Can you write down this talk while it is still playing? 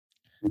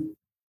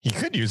He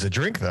could use a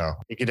drink though.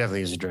 He could definitely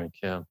use a drink.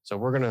 Yeah. So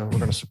we're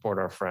gonna support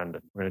our friend.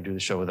 We're gonna do the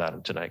show without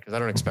him tonight because I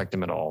don't expect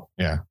him at all.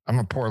 Yeah, I'm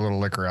gonna pour a little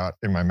liquor out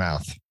in my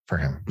mouth for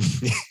him.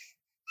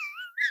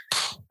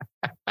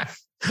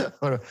 I'm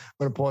gonna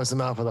pour some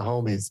out for the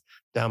homies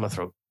down my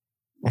throat.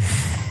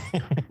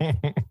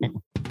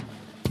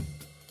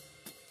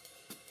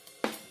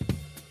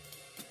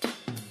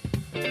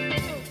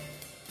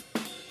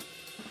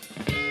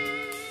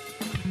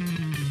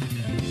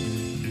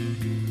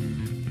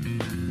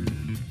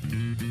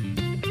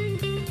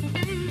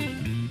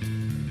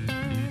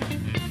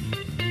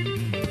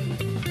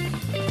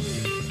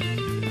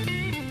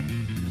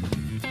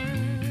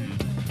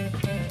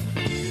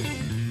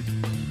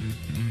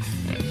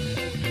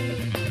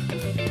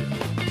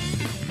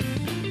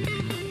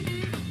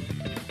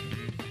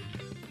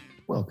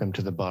 Welcome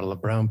to the Bottle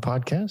of Brown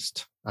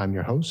podcast. I'm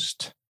your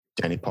host,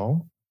 Danny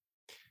Paul.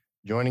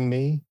 Joining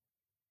me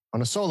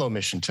on a solo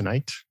mission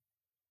tonight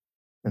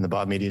in the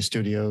Bob Media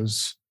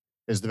Studios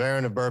is the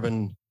Baron of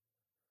Bourbon,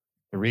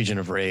 the Regent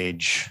of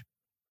Rage,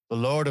 the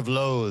Lord of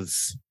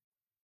Loathes.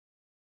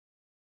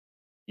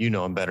 You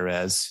know him better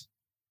as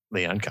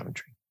Leon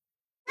Coventry.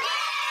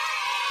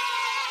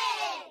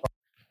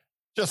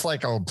 Just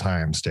like old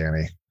times,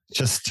 Danny.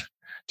 Just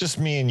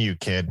me and you,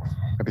 kid.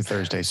 Happy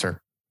Thursday, sir.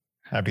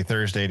 Happy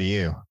Thursday to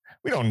you.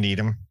 We don't need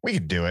him. We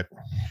could do it.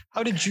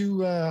 How did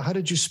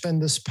you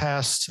spend this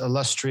past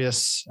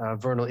illustrious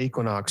vernal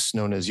equinox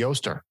known as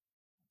Yoster?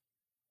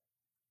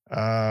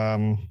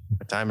 A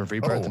time of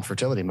rebirth and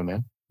fertility, my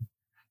man.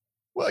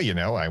 Well,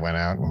 I went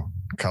out and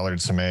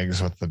colored some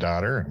eggs with the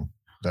daughter, and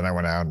then I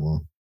went out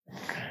and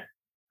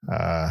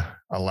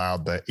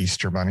allowed the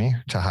Easter bunny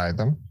to hide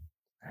them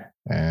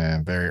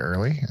very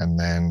early. And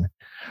then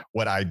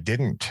what I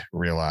didn't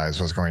realize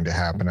was going to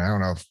happen, I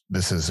don't know if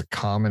this is a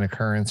common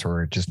occurrence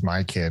or just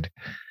my kid,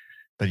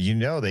 but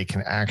they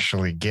can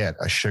actually get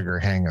a sugar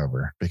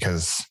hangover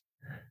because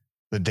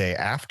the day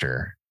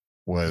after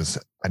was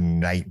a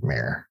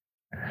nightmare,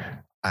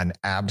 an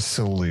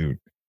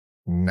absolute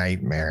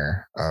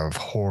nightmare of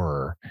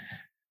horror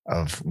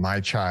of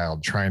my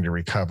child trying to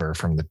recover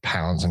from the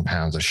pounds and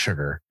pounds of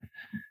sugar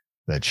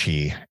that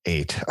she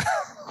ate.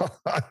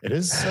 It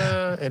is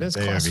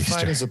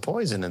classified as a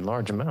poison in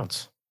large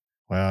amounts.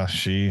 Well,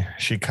 she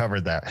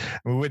covered that.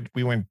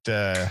 We went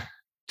to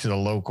the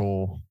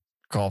local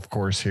golf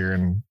course here,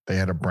 and they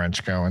had a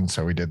brunch going,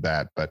 so we did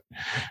that. But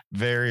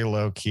very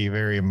low key,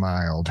 very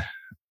mild,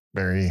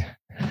 very,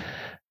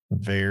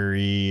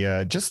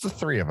 very just the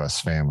three of us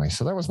family.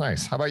 So that was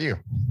nice. How about you?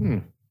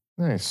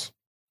 Nice.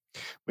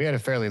 We had a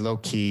fairly low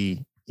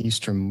key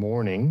Easter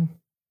morning.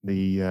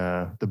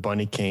 The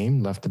bunny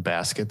came, left the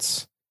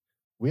baskets.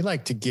 We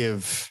like to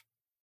give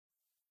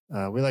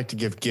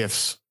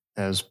gifts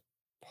as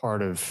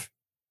part of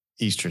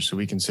Easter. So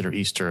we consider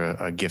Easter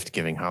a gift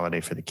giving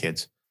holiday for the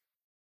kids.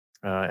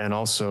 And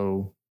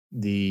also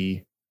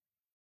the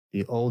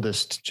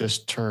oldest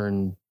just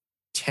turned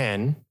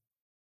 10.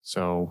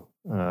 So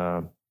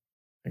I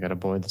got a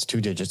boy that's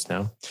 2 digits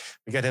now.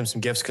 We got him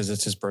some gifts because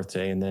it's his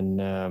birthday. And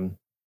then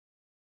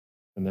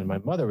my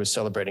mother was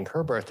celebrating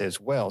her birthday as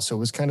well. So it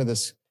was kind of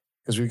this,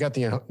 because we got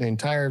the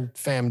entire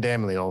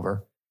family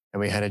over, and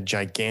we had a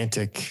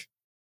gigantic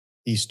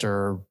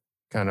Easter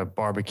kind of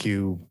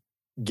barbecue,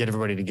 get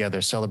everybody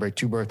together, celebrate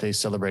 2 birthdays,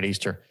 celebrate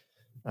Easter.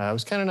 It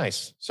was kind of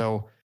nice.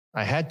 So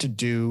I had to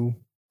do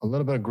a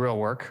little bit of grill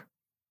work,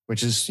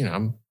 which is,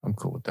 I'm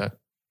cool with that.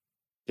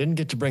 Didn't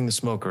get to bring the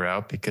smoker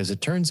out because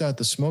it turns out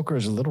the smoker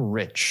is a little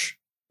rich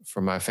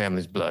for my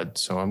family's blood.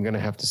 So I'm going to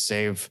have to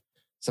save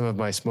some of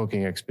my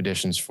smoking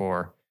expeditions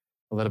for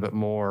a little bit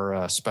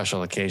more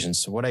special occasions.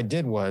 So what I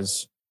did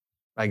was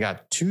I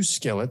got 2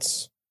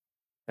 skillets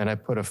and I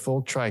put a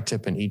full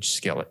tri-tip in each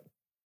skillet,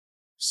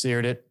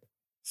 seared it,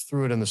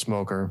 threw it in the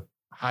smoker,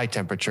 high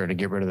temperature to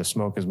get rid of the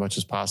smoke as much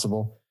as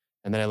possible.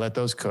 And then I let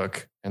those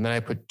cook. And then I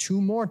put 2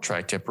 more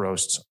tri-tip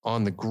roasts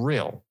on the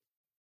grill,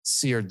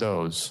 seared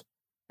those,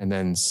 and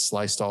then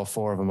sliced all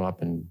 4 of them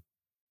up and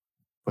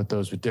put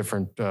those with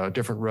different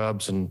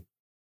rubs. And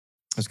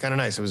it was kind of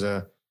nice. It was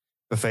a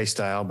buffet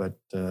style, but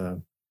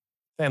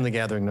family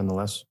gathering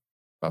nonetheless.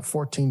 About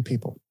 14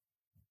 people.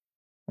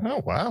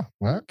 Oh, wow.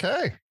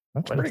 Okay.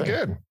 That's pretty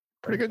good.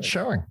 Pretty good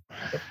showing.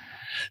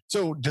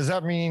 So does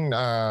that mean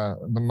the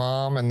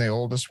mom and the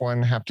oldest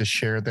one have to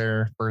share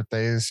their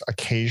birthdays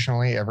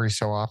occasionally, every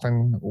so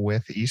often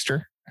with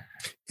Easter?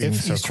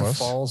 If Easter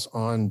falls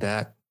on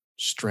that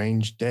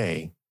strange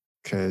day,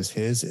 because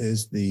his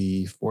is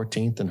the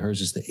 14th and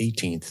hers is the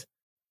 18th.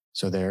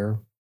 So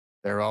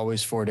they're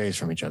always 4 days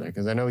from each other.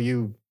 Because I know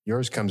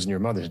yours comes in your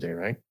Mother's Day,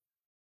 right?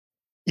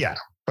 Yeah,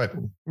 but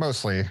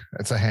mostly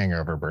it's a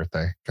hangover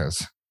birthday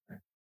because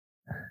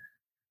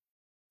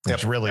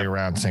it's really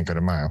around Cinco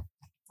de Mayo.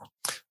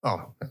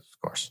 Oh, of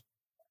course.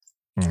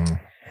 Mm-hmm.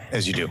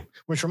 As you do.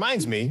 Which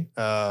reminds me,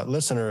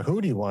 listener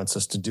Hootie wants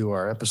us to do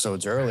our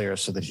episodes earlier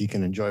so that he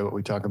can enjoy what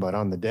we talk about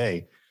on the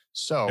day.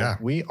 So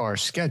we are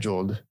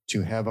scheduled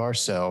to have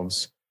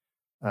ourselves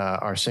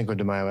our Cinco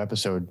de Mayo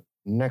episode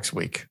next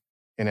week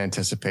in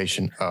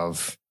anticipation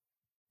of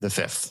the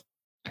 5th.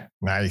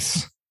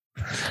 Nice.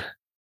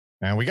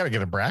 And we got to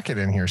get a bracket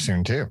in here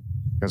soon too.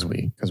 Because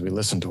we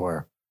listen to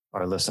our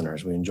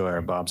listeners. We enjoy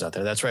our Bobs out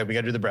there. That's right. We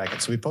got to do the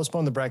bracket. So we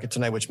postponed the bracket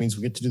tonight, which means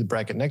we get to do the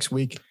bracket next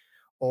week,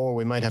 or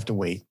we might have to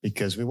wait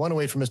because we want to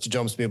wait for Mr.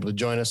 Jones to be able to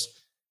join us.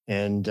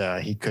 And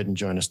he couldn't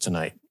join us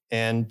tonight.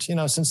 And,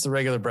 since the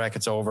regular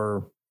bracket's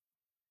over,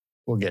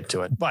 we'll get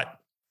to it. But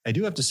I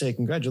do have to say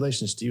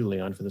congratulations to you,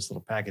 Leon, for this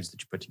little package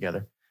that you put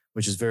together,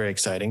 which is very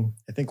exciting.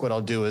 I think what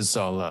I'll do is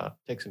I'll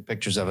take some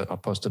pictures of it. I'll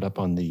post it up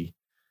on the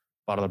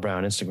Bottle of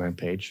Brown Instagram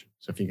page.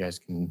 So if you guys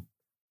can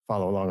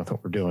follow along with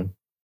what we're doing.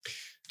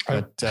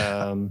 But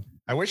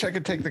I wish I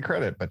could take the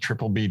credit, but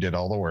Triple B did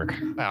all the work.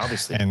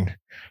 Obviously. And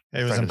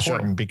it was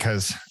important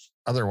because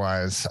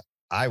otherwise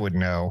I would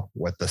know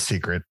what the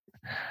secret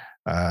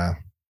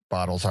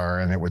bottles are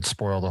and it would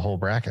spoil the whole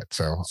bracket.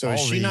 So is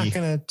she not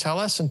going to tell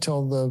us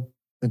until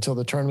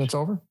the tournament's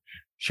over?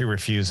 She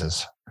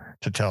refuses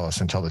to tell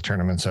us until the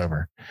tournament's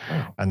over.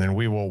 Oh. And then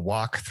we will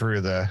walk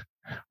through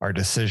our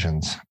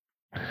decisions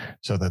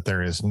so that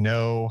there is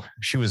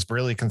she was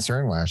really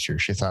concerned last year.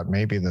 She thought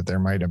maybe that there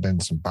might have been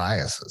some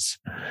biases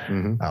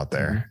out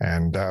there.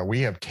 And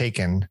we have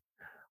taken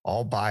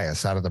all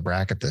bias out of the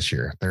bracket this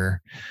year. I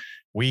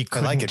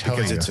like it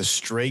because it's a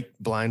straight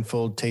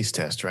blindfold taste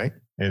test, right?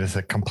 It is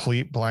a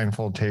complete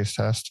blindfold taste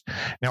test.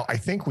 Now, I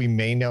think we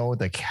may know what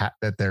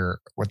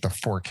the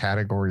 4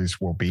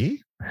 categories will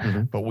be,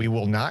 but we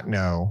will not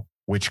know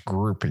which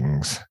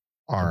groupings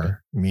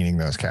are meaning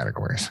those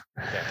categories.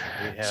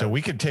 Yeah, so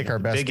we could take our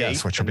best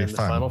guess, which will be fun.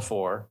 The final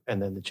 4 and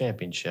then the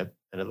championship.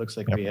 And it looks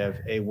like we have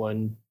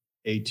A1,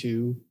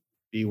 A2,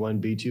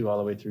 B1, B2, all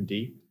the way through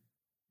D.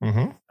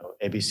 So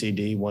A, B, C,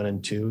 D, 1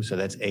 and 2. So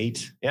that's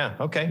 8. Yeah.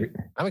 Okay.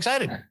 I'm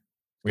excited.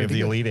 We have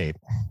the Elite 8.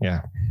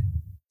 Yeah.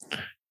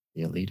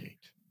 The Elite 8.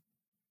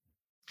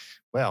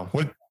 Well,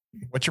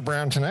 what's your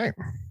brown tonight?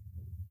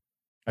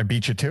 I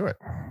beat you to it.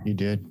 You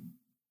did.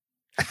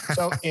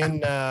 So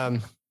in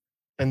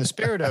the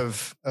spirit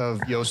of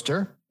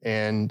Yoster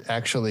and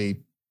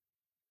actually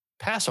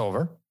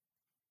Passover,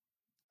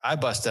 I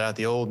busted out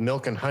the old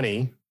Milk and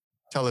Honey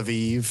Tel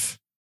Aviv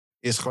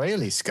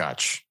Israeli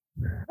Scotch.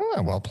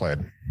 Oh, well played.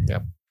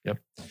 Yep.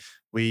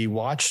 We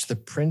watched The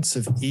Prince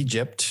of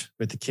Egypt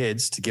with the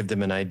kids to give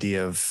them an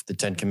idea of the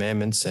 10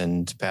 Commandments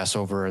and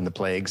Passover and the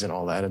plagues and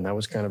all that. And that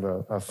was kind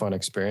of a fun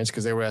experience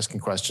because they were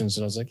asking questions.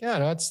 And I was like, yeah,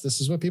 no, this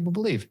is what people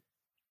believe.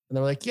 And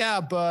they were like, yeah,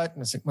 but, and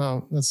I was like,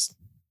 well,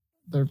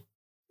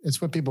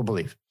 it's what people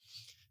believe.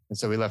 And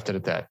so we left it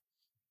at that.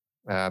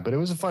 But it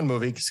was a fun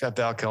movie. It's got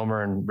Val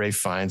Kilmer and Ralph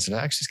Fiennes, and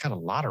actually it's got a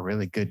lot of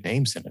really good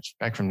names in it.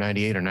 Back from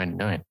 98 or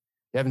 99. If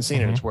you haven't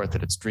seen it, it's worth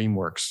it. It's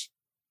DreamWorks.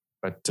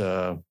 But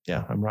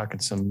yeah, I'm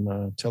rocking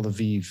some Tel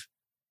Aviv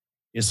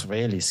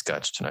Israeli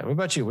Scotch tonight. What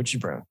about you? What's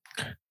your brown?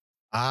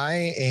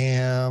 I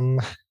am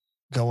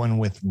going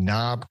with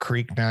Knob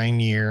Creek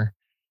 9-year,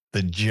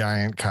 the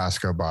giant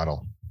Costco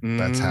bottle.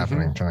 That's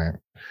happening tonight.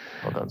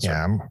 Well done, sir.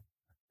 Yeah, I'm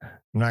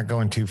not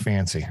going too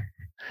fancy.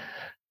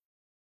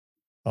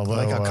 Although,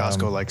 I like how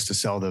Costco likes to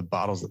sell the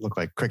bottles that look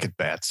like cricket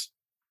bats.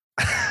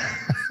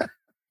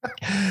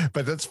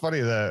 But that's funny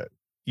that,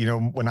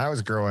 when I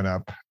was growing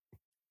up,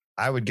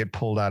 I would get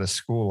pulled out of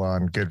school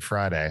on Good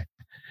Friday,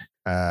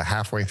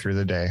 halfway through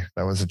the day.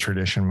 That was a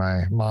tradition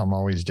my mom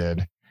always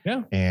did.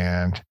 Yeah.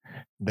 And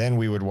then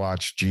we would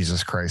watch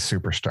Jesus Christ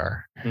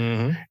Superstar.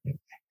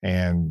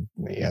 And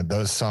yeah,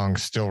 those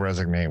songs still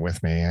resonate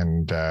with me.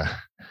 And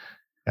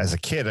as a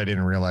kid, I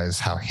didn't realize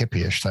how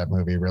hippie-ish that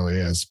movie really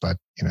is. But,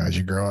 as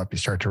you grow up, you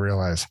start to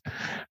realize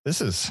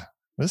this is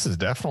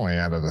definitely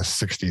out of the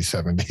 60s,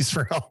 70s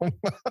realm.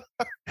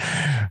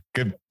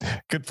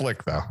 Good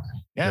flick, though.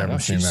 Yeah, no,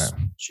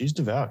 she's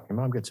devout. Your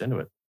mom gets into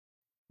it.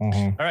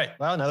 All right.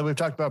 Well, now that we've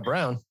talked about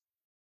brown,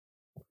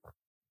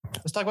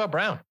 let's talk about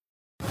brown.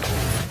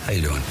 How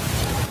you doing?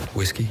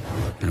 Whiskey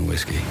and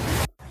whiskey.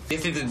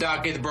 This is the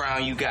darkest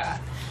brown you got.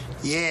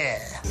 Yeah.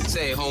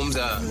 Say, Holmes,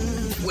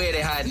 where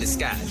they hiding the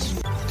scotch?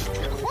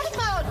 What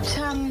about,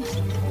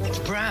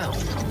 brown?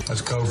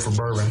 That's code for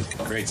bourbon.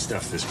 Great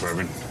stuff, this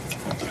bourbon.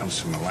 It comes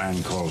from a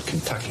land called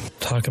Kentucky.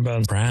 Talk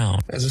about brown.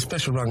 There's a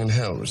special rung in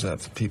hell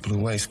reserved for people who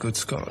waste good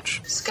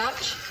scotch.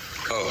 Scotch?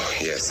 Oh,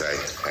 yes,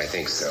 I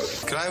think so.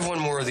 Could I have one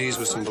more of these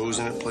with some booze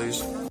in it,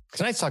 please?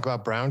 Tonight's Talk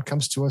About Brown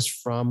comes to us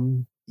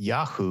from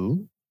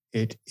Yahoo.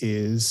 It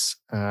is,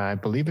 I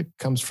believe it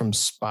comes from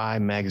Spy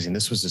Magazine.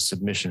 This was a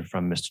submission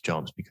from Mr.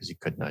 Jones because he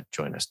could not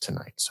join us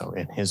tonight. So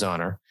in his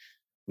honor,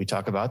 we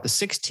talk about the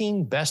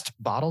 16 best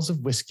bottles of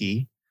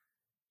whiskey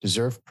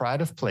deserve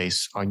pride of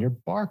place on your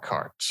bar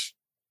cart.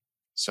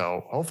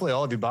 So hopefully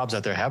all of you Bobs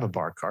out there have a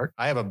bar cart.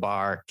 I have a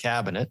bar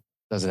cabinet,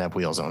 doesn't have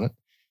wheels on it,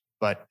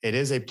 but it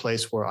is a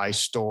place where I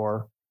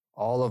store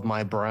all of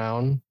my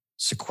brown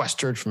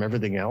sequestered from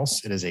everything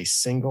else. It is a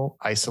single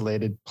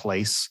isolated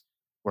place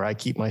where I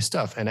keep my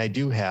stuff. And I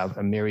do have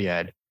a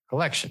myriad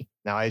collection.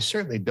 Now, I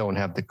certainly don't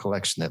have the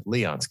collection that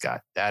Leon's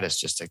got. That is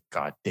just a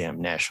goddamn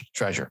national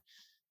treasure.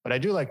 But I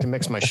do like to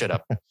mix my shit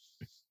up.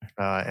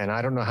 And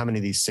I don't know how many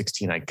of these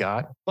 16 I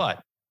got,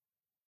 but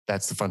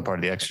that's the fun part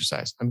of the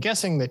exercise. I'm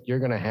guessing that you're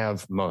going to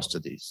have most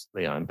of these,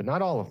 Leon, but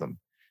not all of them.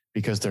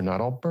 because they're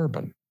not all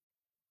bourbon.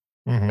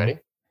 Mhm. Ready?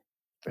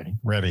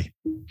 Ready.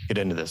 Get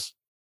into this.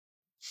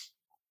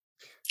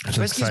 It's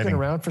Whiskey's been exciting.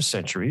 around for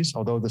centuries,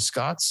 although the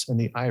Scots and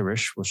the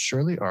Irish will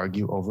surely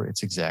argue over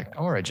its exact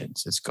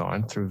origins. It's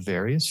gone through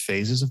various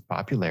phases of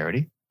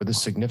popularity, with a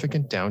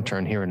significant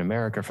downturn here in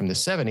America from the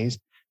 70s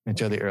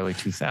until the early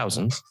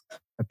 2000s,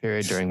 a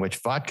period during which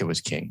vodka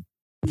was king.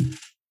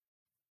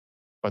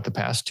 But the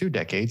past 2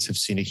 decades have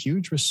seen a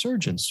huge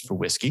resurgence for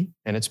whiskey,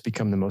 and it's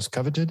become the most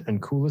coveted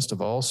and coolest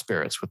of all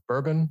spirits, with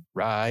bourbon,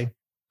 rye,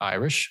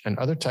 Irish, and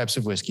other types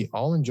of whiskey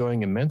all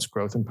enjoying immense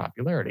growth and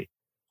popularity.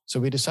 So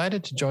we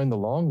decided to join the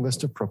long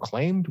list of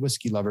proclaimed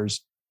whiskey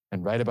lovers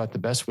and write about the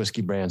best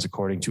whiskey brands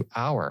according to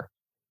our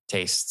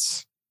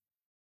tastes.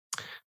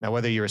 Now,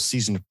 whether you're a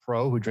seasoned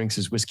pro who drinks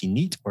his whiskey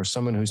neat or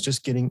someone who's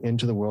just getting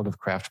into the world of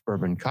craft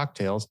bourbon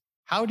cocktails,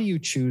 how do you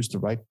choose the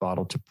right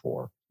bottle to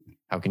pour?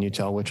 How can you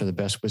tell which are the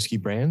best whiskey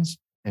brands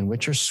and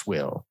which are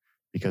swill?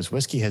 Because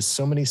whiskey has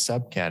so many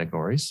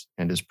subcategories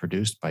and is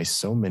produced by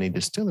so many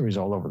distilleries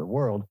all over the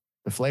world,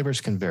 the flavors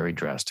can vary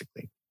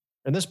drastically.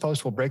 In this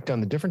post, we'll break down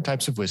the different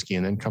types of whiskey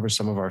and then cover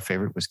some of our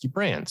favorite whiskey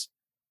brands.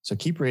 So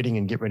keep reading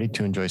and get ready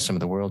to enjoy some of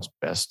the world's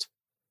best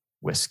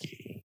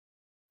whiskey.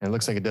 And it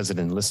looks like it does it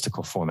in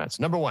listicle formats.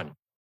 Number 1,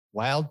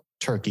 Wild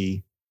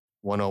Turkey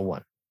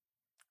 101.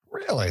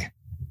 Really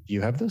Do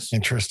you have this?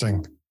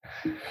 interesting.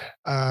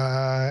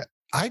 I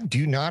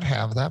do not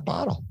have that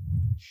bottle.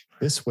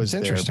 This was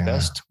It's their interesting,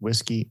 best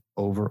whiskey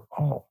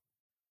overall.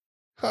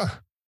 Huh.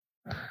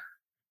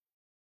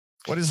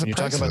 What is the When you're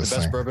price talking of about the this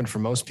best thing? bourbon for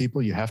most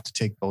people, you have to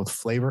take both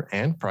flavor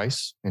and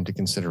price into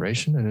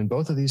consideration. And in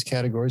both of these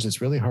categories, it's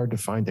really hard to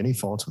find any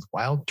faults with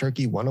Wild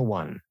Turkey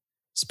 101.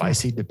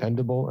 Spicy,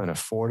 dependable, and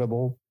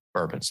affordable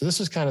bourbon. So this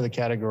is kind of the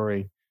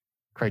category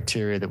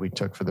criteria that we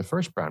took for the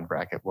first brown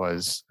bracket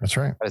was That's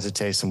right. how does it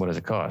taste and what does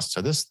it cost?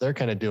 So this, they're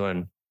kind of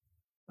doing,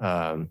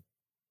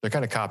 they're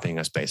kind of copying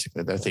us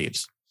basically. They're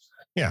thieves.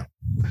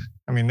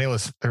 I mean,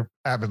 they're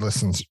avid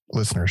listeners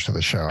to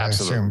the show.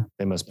 Absolutely. I assume.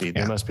 They must be.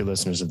 They must be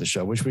listeners of the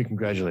show, which we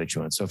congratulate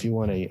you on. So if you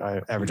want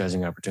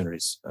advertising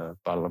opportunities,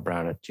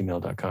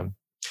 bottleofbrown@gmail.com.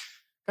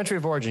 Country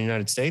of origin,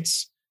 United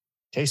States.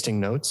 Tasting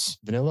notes,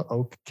 vanilla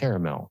oak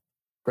caramel.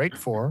 Great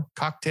for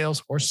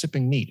cocktails or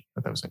sipping neat. I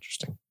thought that was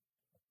interesting.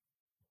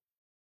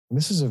 And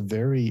this is a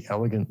very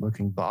elegant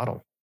looking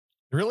bottle.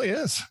 It really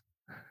is.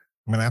 I'm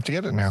going to have to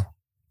get it now.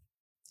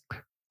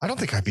 I don't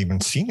think I've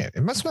even seen it.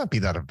 It must not be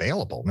that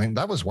available. I mean,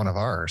 that was one of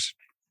ours.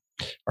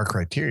 Our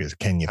criteria is,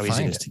 can you How easy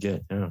find it is it? to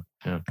get. Yeah.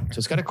 So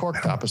it's got a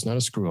cork top. It's not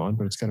a screw on,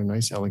 but it's got a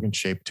nice elegant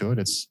shape to it.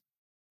 It's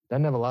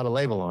doesn't have a lot of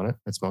label on it.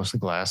 It's mostly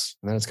glass.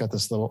 And then it's got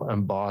this little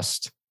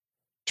embossed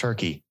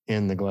turkey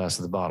in the glass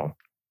of the bottle.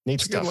 Neat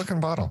It's a stuff. good looking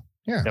bottle.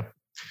 Yeah.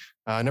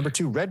 Yep. Number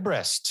 2,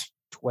 Redbreast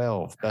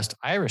 12, best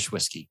Irish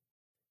whiskey.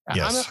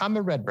 Yes. I'm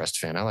a Redbreast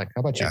fan. How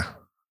about you? Yeah.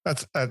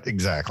 That's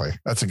exactly.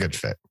 That's a good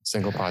fit.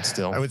 Single pot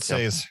still. I would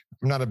say Yep.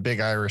 I'm not a big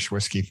Irish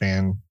whiskey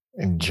fan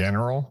in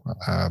general,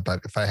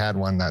 but if I had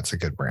one, that's a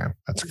good brand.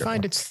 That's a You good find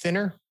one. it's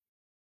thinner.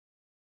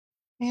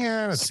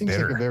 Yeah, It it's seems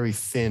bitter. like a very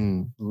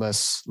thin,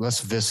 less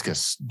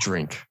viscous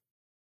drink.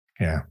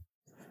 Yeah.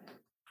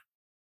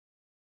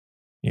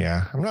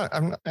 Yeah.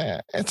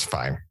 It's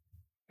fine.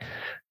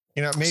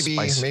 You know, maybe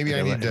I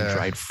vanilla, need and to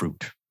dried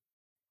fruit.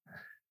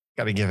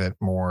 got to give it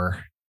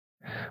more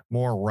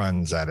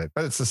runs at it.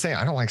 But it's the same.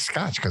 I don't like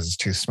Scotch because it's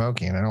too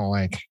smoky, and I don't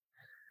like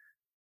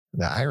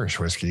the Irish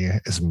whiskey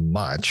as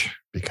much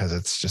because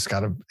it's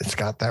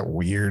got that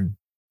weird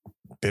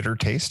bitter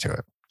taste to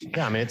it.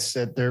 Yeah, I mean, it's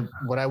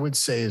what I would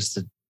say is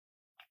that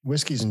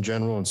whiskeys in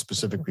general, and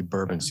specifically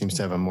bourbon, seems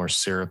to have a more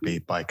syrupy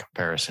by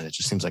comparison. It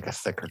just seems like a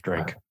thicker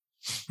drink.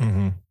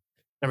 Mm-hmm.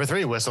 Number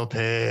 3, Whistle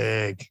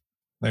Pig.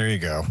 There you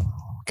go.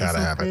 Gotta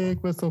Whistle have Pig,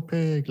 Whistle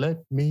Pig, let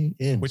me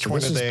in. Which So one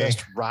this did is they-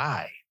 best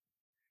rye?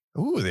 it.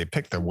 Ooh, they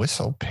picked the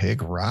Whistle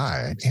Pig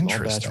Rye. Small batch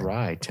Interesting.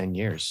 rye, 10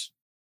 years.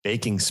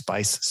 Baking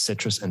spice,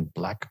 citrus, and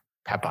black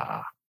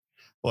pepper.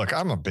 Look,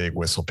 I'm a big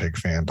Whistle Pig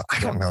fan, but I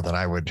don't know that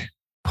I would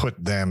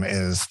put them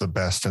as the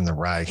best in the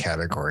rye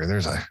category.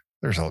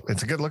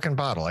 It's a good looking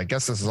bottle. I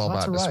guess this is all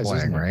Lots about of ryes,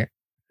 displaying, isn't it? right?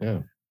 Yeah.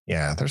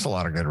 Yeah, there's a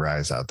lot of good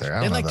ryes out there. I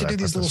They don't know like to that do I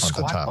these put little this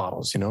one at the squat top.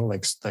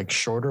 bottles, like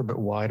shorter but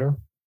wider.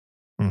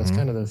 That's Mhm.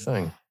 kind of the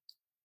thing.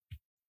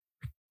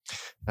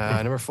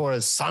 Number 4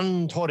 is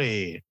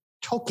Suntory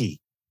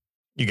Toki.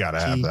 You got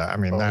to have that. I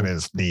mean, that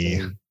is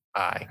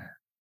I.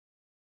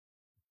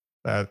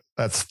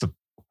 that's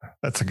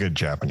a good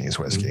Japanese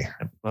whiskey.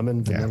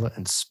 Lemon, vanilla,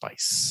 and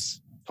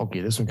spice.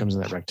 Toki. This one comes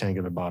in that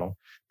rectangular bottle.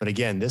 But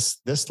again,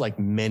 this like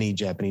many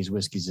Japanese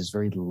whiskeys is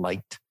very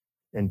light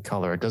in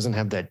color. It doesn't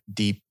have that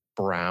deep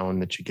brown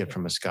that you get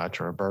from a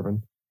Scotch or a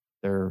bourbon.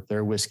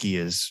 Their whiskey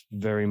is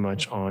very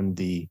much on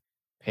the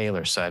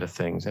paler side of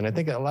things. And I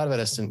think a lot of it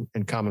has in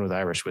common with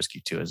Irish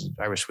whiskey too, as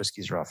Irish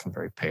whiskeys are often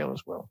very pale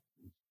as well.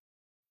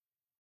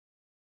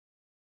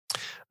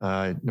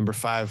 Number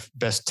 5,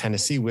 best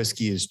Tennessee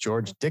whiskey is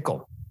George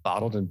Dickel,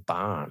 bottled in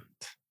bond.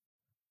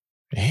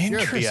 You're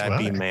a Interesting.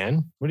 BIB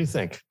man. What do you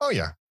think? Oh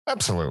yeah,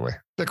 absolutely.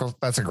 Dickel,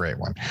 that's a great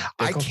one.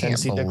 I Dickel, can't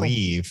Tennessee Dickel?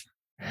 believe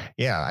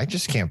Yeah, I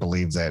just can't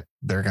believe that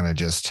they're going to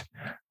just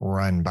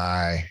run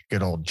by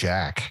good old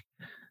Jack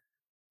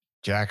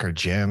or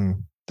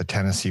Jim, the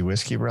Tennessee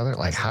whiskey brother.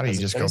 Like, how do you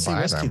just go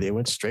buy them? They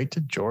went straight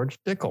to George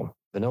Dickel,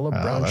 vanilla,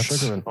 brown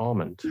sugar, and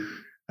almond.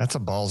 That's a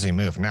ballsy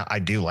move. Now, I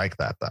do like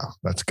that, though.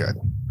 That's good.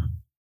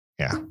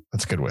 Yeah,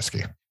 that's good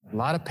whiskey. A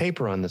lot of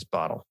paper on this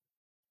bottle.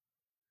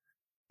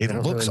 It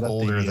looks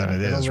older than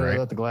it is, right?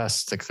 Let the glass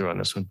stick through on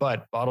this one,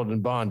 but bottled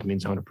in bond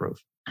means 100 proof.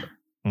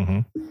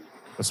 Mm-hmm.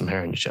 Put some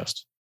hair in your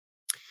chest.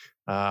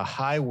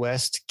 High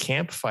West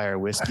Campfire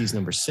Whiskey's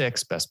number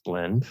 6, best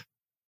blend.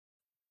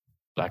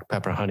 Black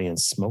pepper, honey, and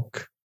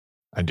smoke.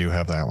 I do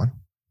have that one.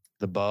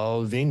 The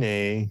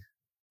Balvenie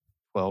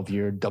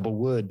 12-year double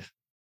wood,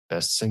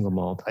 best single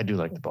malt. I do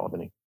like the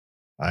Balvenie.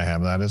 I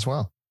have that as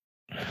well.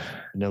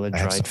 Vanilla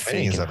dried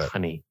fig and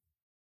honey.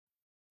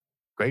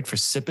 Great for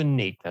sipping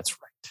neat. That's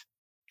right.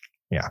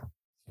 Yeah.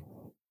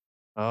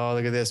 Oh,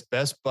 look at this.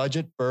 Best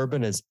budget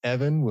bourbon is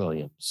Evan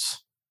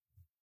Williams.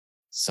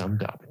 Some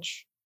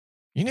Dobbage.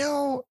 You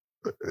know,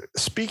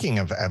 speaking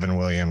of Evan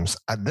Williams,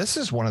 this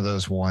is one of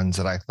those ones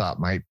that I thought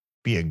might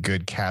be a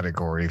good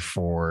category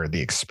for the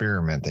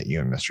experiment that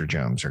you and Mr.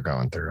 Jones are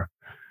going through.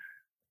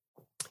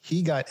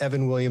 He got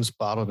Evan Williams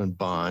bottled in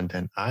bond,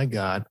 and I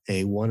got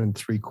a 1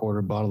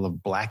 3/4 bottle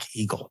of Black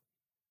Eagle.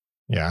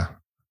 Yeah.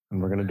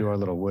 And we're going to do our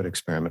little wood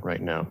experiment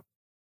right now.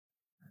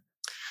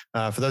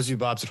 For those of you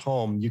Bobs at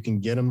home, you can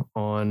get them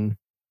on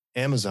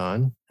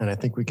Amazon, and I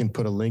think we can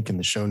put a link in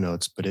the show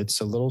notes, but it's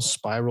a little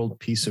spiraled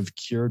piece of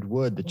cured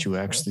wood that you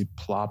actually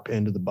plop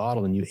into the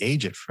bottle and you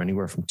age it for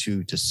anywhere from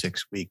 2 to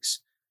 6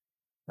 weeks.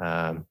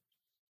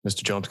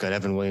 Mr. Jones got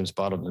Evan Williams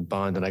bottled in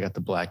bond, and I got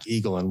the Black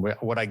Eagle. And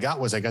what I got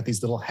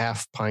these little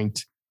 1/2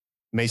 pint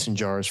mason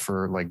jars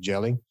for like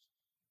jelly.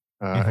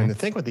 And the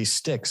thing with these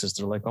sticks is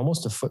they're like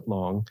almost a foot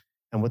long.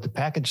 And what the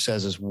package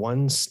says is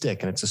 1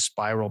 stick, and it's a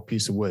spiral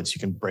piece of wood, so you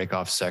can break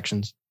off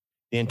sections.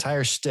 The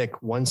entire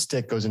stick, 1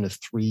 stick goes into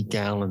 3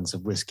 gallons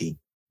of whiskey. And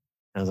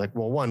I was like,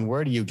 well, 1,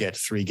 where do you get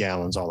 3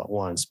 gallons all at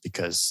once?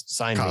 Because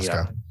sign me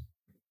up.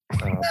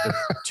 But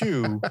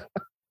 2,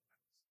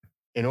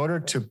 in order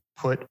to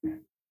put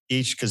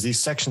each, because these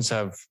sections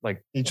have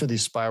like, each of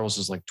these spirals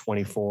is like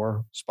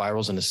 24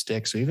 spirals in a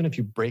stick. So even if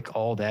you break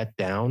all that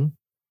down,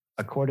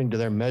 according to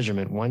their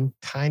measurement, 1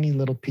 tiny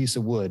little piece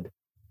of wood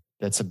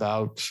that's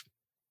about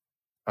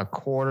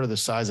 1/4 the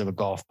size of a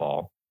golf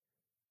ball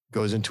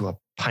goes into a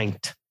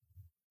pint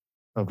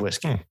of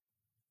whiskey.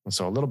 And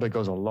so a little bit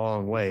goes a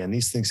long way. And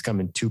these things come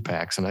in 2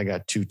 packs, and I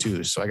got 2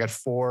 twos. So I got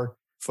 4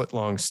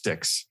 foot-long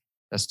sticks.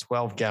 That's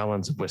 12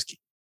 gallons of whiskey.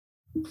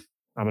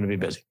 I'm going to be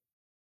busy.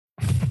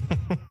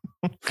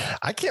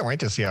 I can't wait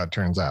to see how it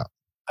turns out.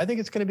 I think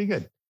it's going to be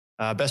good.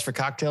 Best for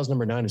cocktails,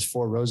 number 9 is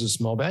 4 Roses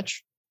Small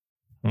Batch.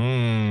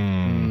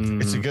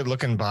 It's a good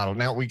looking bottle.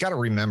 Now we got to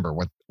remember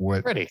what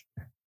Pretty.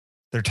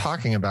 They're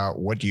talking about.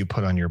 What do you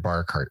put on your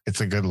bar cart?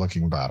 It's a good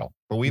looking bottle,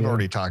 but we've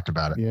already talked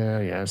about it. Yeah.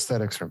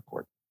 Aesthetics are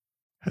important.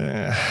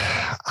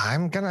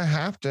 I'm going to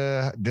have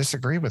to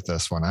disagree with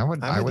this one. I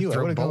would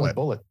throw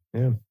Bullet.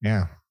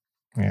 Yeah.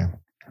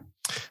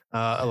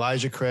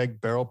 Elijah Craig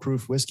barrel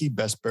proof whiskey,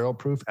 best barrel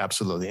proof.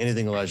 Absolutely.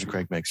 Anything Elijah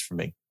Craig makes for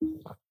me.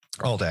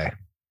 All day.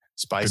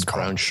 Spice,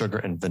 brown sugar,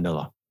 and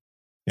vanilla.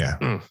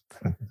 Yeah.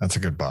 That's a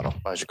good bottle.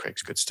 Elijah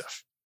Craig's good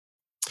stuff.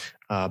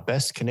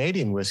 Best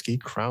Canadian whiskey,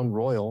 Crown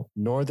Royal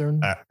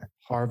Northern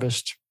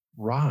Harvest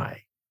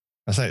Rye.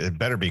 I say it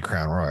better be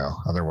Crown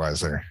Royal.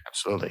 Otherwise they're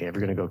absolutely. If you're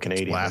going to go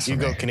Canadian, if you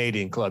go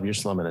Canadian Club, you're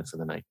slumming it for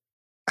the night.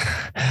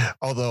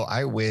 Although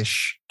I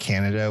wish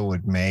Canada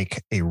would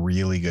make a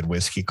really good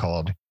whiskey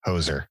called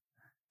Hoser,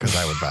 because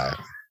I would buy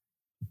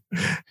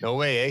it. No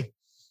way,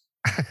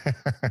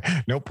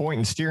 eh? No point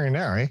in steering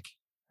now, eh?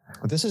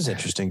 Well, this is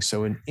interesting.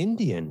 So an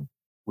Indian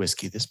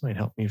whiskey, this might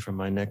help me for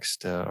my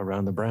next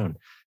Around the Brown.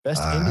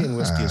 Best Indian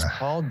whiskey is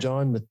Paul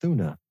John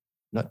Mithuna,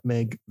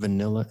 nutmeg,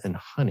 vanilla, and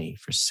honey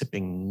for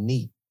sipping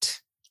neat.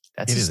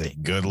 It is a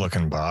good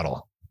looking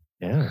bottle.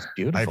 Yeah, it's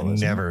beautiful. I've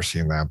never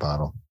seen that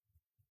bottle.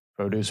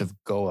 Produce of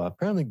Goa.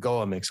 Apparently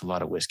Goa makes a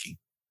lot of whiskey.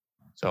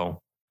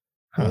 So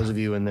for those of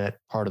you in that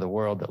part of the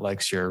world that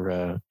likes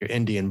your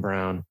Indian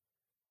brown,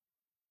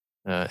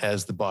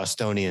 as the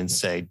Bostonians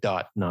say,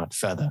 dot, not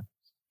feather.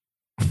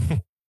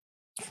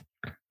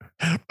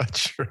 But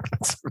sure,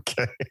 that's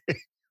okay.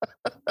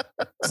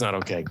 It's not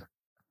okay.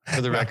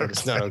 For the record,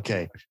 it's not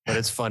okay. But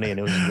it's funny, and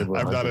it was a good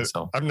one.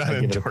 I'm not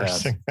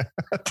endorsing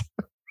that.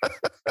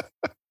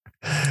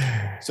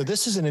 So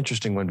this is an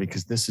interesting one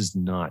because this is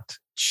not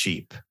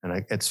cheap.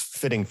 And it's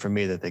fitting for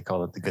me that they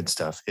call it the good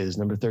stuff. Is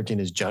number 13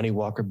 is Johnny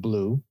Walker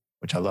Blue,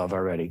 which I love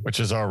already. Which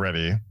is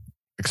already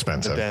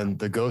expensive. But then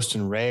the Ghost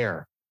and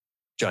Rare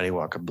Johnny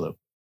Walker Blue.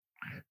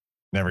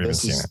 Never even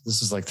seen it.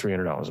 This is like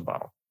 $300 a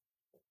bottle.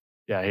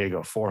 Yeah, here you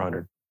go.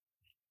 $400.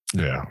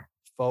 Yeah.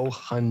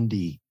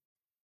 $400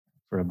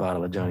 for a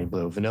bottle of Johnny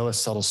Blue. Vanilla,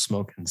 subtle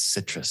smoke, and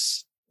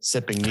citrus.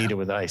 Sipping neat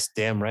with ice.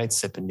 Damn right,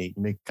 sipping neat.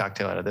 You make a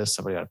cocktail out of this,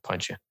 somebody ought to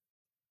punch you.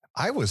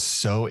 I was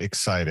so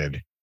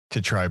excited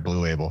to try Blue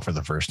Label for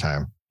the first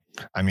time.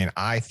 I mean,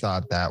 I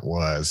thought that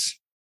was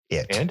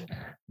it. And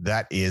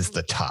That is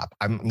the top.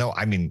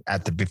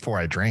 Before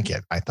I drank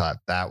it, I thought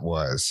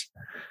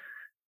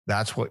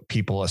that's what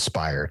people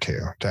aspire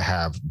to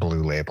have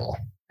Blue Label.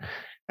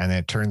 And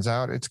it turns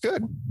out it's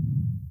good.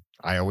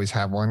 I always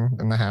have one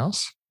in the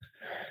house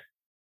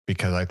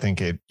because I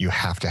think you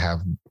have to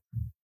have,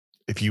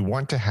 if you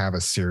want to have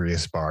a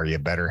serious bar, you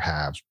better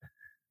have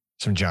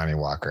some Johnnie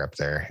Walker up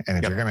there. And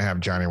if you're going to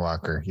have Johnnie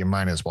Walker, you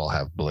might as well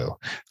have Blue.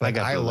 Like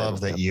I love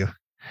that you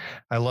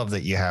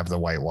have the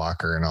White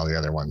Walker and all the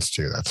other ones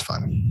too. That's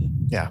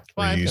fun. Yeah.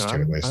 We're used to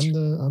it at least.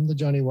 I'm the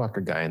Johnnie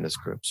Walker guy in this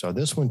group. So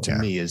this one to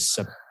me is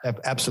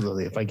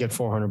absolutely, if I get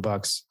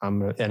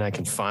 $400, and I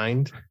can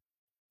find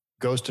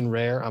Ghost and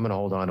Rare, I'm going to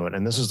hold on to it.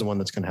 And this is the one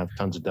that's going to have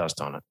tons of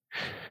dust on it.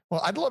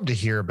 Well, I'd love to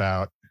hear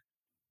about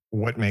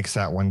what makes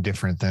that one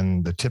different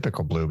than the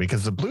typical Blue,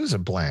 because the Blue's a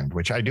blend,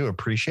 which I do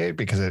appreciate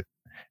because it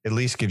at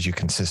least gives you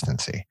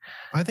consistency.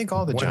 I think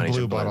all the Johnnies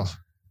are blends.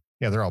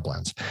 Yeah, they're all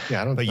blends.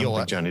 Yeah, I don't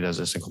think Johnny does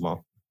a single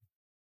malt.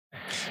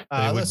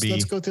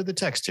 Let's go through the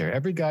text here.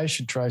 Every guy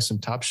should try some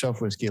top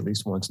shelf whiskey at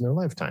least once in their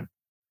lifetime.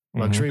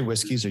 Luxury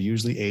whiskeys are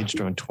usually aged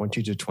around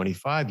 20 to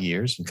 25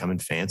 years and come in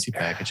fancy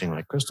packaging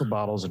like crystal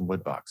bottles and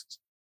wood boxes.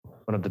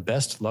 One of the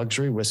best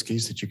luxury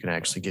whiskeys that you can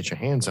actually get your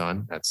hands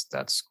on,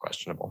 that's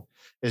questionable,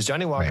 is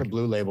Johnnie Walker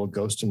Blue Label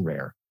Ghost and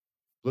Rare.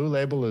 Blue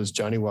Label is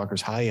Johnnie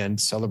Walker's high-end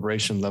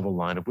celebration level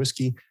line of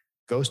whiskey.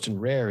 Ghost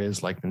and Rare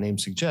is, like the name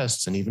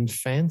suggests, an even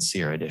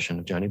fancier edition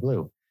of Johnny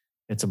Blue.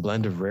 It's a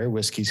blend of rare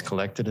whiskeys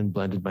collected and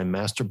blended by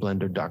master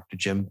blender Dr.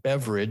 Jim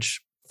Beveridge.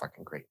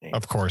 Fucking great name.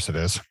 Of course it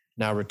is.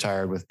 Now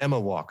retired, with Emma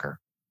Walker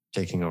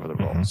taking over the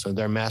role. So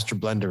their master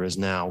blender is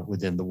now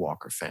within the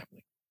Walker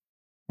family.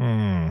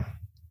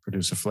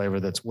 Produce a flavor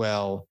that's,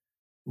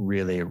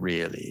 really,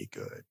 really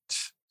good.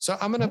 So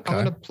I'm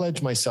gonna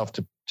pledge myself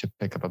to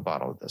pick up a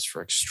bottle of this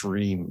for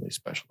extremely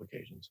special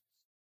occasions.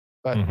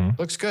 But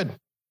looks good.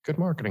 Good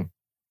marketing.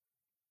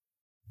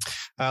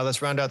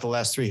 Let's round out the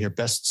last three here.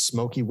 Best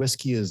smoky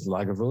whiskey is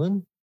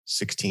Lagavulin,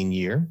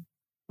 16-year.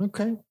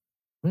 Okay.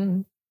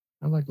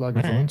 I like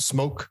Lagavulin.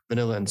 Smoke,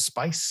 vanilla, and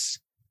spice.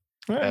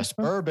 Best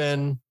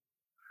bourbon,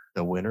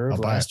 the winner of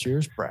last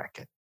year's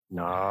bracket,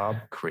 Knob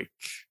Creek.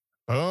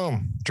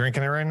 Boom.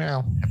 Drinking it right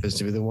now. Happens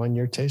to be the one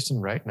you're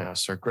tasting right now,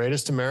 sir.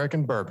 Greatest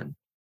American bourbon.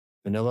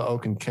 Vanilla,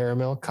 oak, and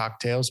caramel,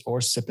 cocktails,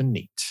 or sipping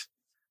neat.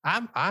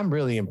 I'm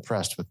really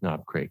impressed with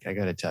Knob Creek. I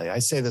got to tell you, I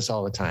say this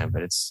all the time,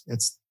 but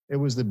it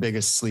was the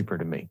biggest sleeper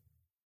to me.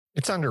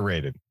 It's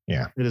underrated.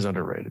 Yeah, it is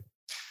underrated.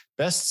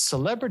 Best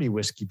celebrity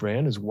whiskey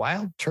brand is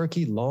Wild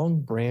Turkey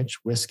Long Branch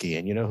Whiskey,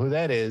 and you know who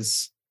that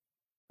is?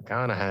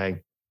 McConaughey.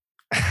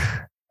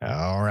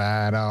 All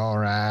right.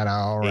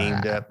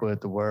 Teamed up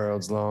with the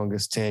world's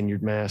longest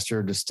tenured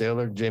master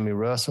distiller, Jimmy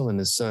Russell, and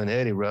his son,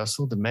 Eddie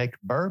Russell, to make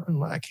bourbon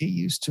like he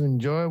used to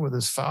enjoy with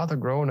his father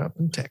growing up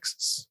in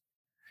Texas.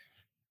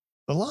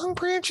 The Long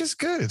Branch is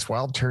good. It's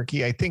Wild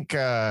Turkey. I think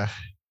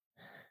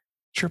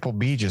Triple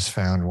B just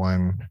found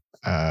one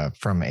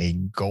from a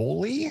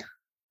goalie,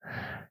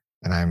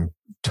 and I'm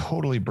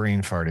totally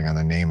brain farting on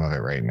the name of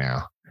it right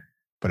now,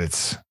 but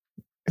it's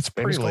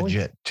pretty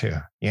legit too.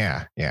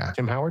 Yeah.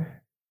 Tim Howard?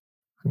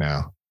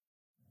 No.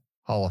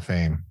 Hall of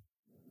Fame.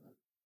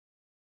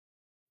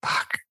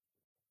 Fuck.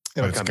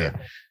 It'll come in.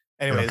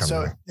 Anyway,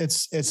 so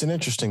it's an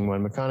interesting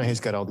one. McConaughey's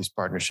got all these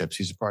partnerships.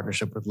 He's a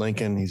partnership with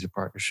Lincoln. He's a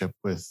partnership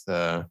with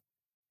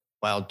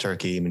Wild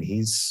Turkey. I mean,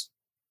 he's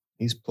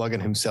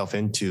plugging himself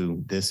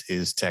into This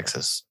Is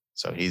Texas.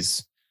 So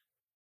he's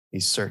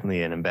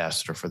certainly an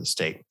ambassador for the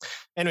state.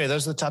 Anyway,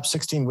 those are the top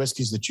 16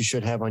 whiskeys that you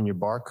should have on your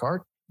bar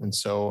cart. And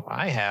so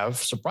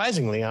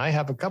surprisingly, I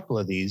have a couple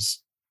of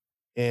these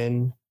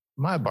in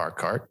my bar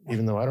cart,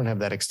 even though I don't have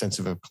that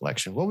extensive a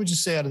collection. What would you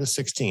say out of the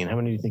 16? How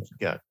many do you think you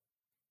got?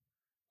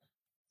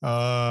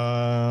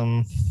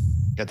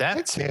 Got that?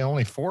 I'd say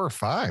only 4 or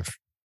 5,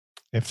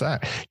 if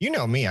that. You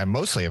know me, I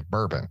mostly have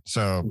bourbon.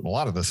 So a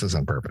lot of this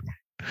isn't bourbon.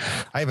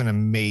 I have an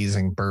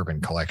amazing bourbon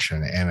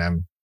collection,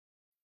 and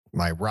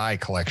my rye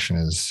collection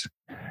is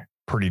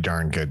pretty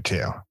darn good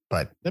too.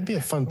 But that'd be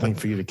a fun thing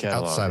for you to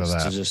catalog. Outside of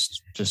that, to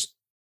just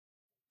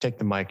take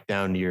the mic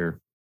down to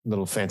your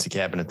little fancy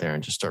cabinet there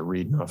and just start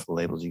reading off the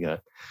labels you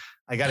got.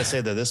 I got to say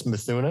that this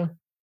Mithuna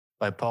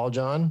by Paul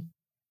John,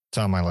 it's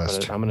on my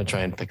list. I'm going to try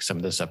and pick some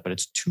of this up, but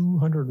it's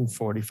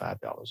 $245 a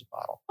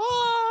bottle.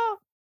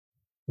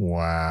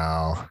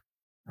 Wow.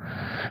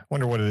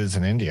 Wonder what it is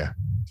in India.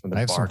 I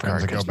have some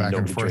friends that go back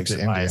and forth to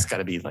India. It's got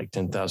to be like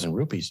 10,000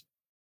 rupees.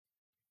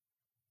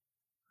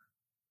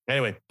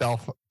 Anyway.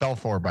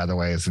 Belfour, by the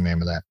way, is the name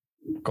of that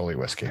goalie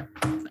whiskey.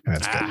 And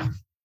it's good.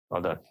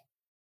 Well done.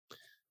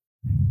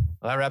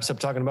 Well, that wraps up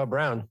talking about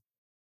Brown.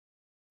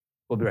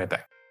 We'll be right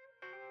back.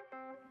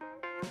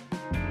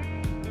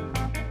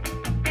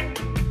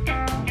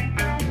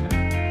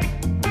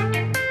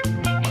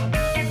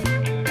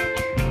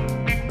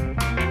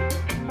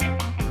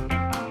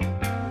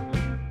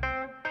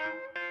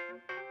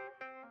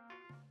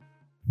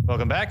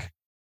 Welcome back.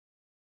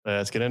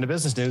 Let's get into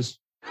business news.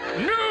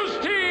 News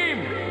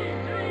team,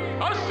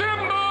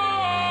 assemble!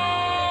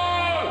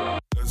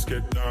 Let's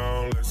get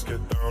down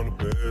to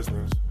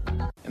business.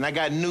 And I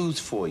got news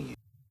for you.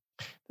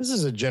 This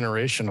is a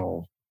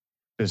generational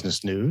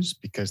business news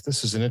because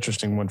this is an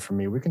interesting one for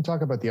me. We can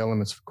talk about the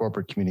elements of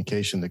corporate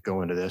communication that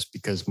go into this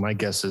because my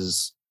guess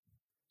is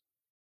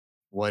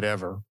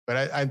whatever.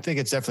 But I think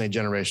it's definitely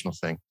a generational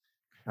thing.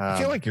 I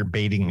feel like you're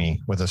baiting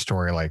me with a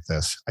story like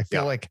this. I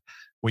feel like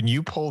when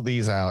you pull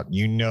these out,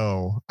 you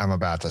know I'm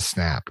about to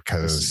snap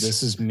because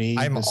this is me.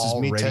 I'm this is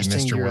already me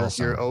testing Mr.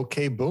 your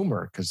okay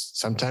boomer because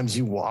sometimes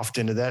you waft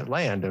into that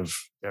land of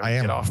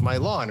get off my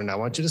lawn and I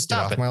want you to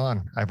stop Get off my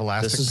lawn. I have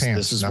elastic pants.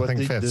 This is Nothing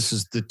fits. This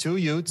is the two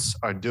Utes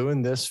are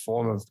doing this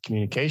form of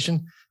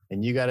communication,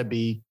 and you got to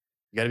be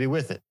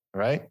with it. All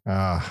right.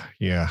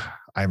 Yeah.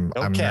 I'm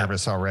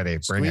nervous already.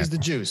 Squeeze the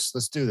juice.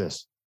 Let's do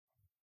this.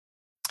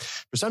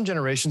 For some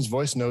generations,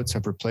 voice notes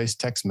have replaced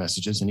text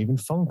messages and even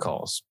phone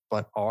calls.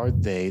 But are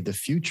they the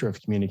future of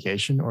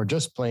communication or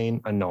just plain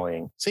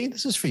annoying? See,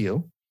 this is for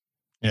you.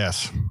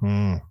 Yes.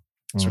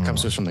 So it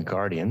comes to us from The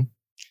Guardian.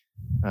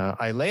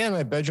 I lay on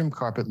my bedroom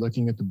carpet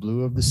looking at the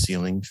blue of the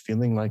ceiling,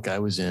 feeling like I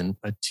was in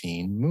a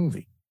teen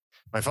movie.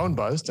 My phone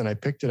buzzed and I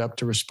picked it up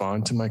to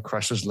respond to my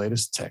crush's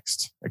latest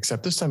text.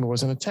 Except this time it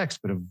wasn't a text,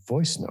 but a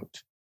voice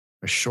note,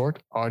 a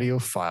short audio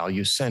file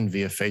you send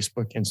via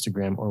Facebook,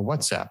 Instagram, or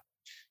WhatsApp.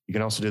 You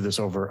can also do this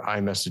over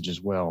iMessage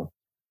as well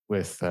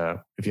with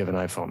if you have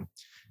an iPhone.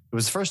 It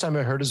was the first time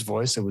I heard his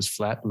voice. It was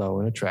flat, low,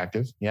 and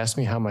attractive. He asked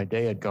me how my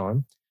day had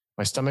gone.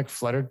 My stomach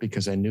fluttered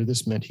because I knew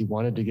this meant he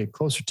wanted to get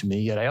closer to me,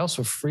 yet I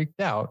also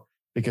freaked out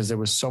because there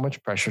was so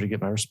much pressure to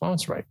get my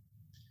response right.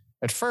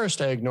 At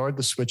first, I ignored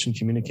the switch in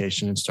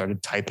communication and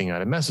started typing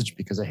out a message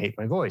because I hate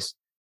my voice.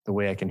 The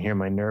way I can hear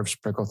my nerves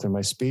prickle through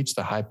my speech,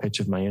 the high pitch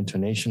of my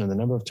intonation, and the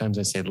number of times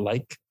I say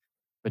like.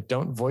 But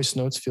don't voice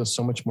notes feel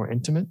so much more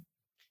intimate?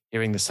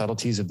 Hearing the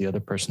subtleties of the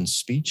other person's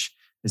speech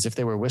as if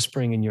they were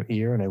whispering in your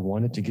ear, and I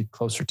wanted to get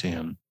closer to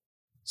him.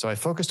 So I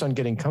focused on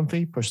getting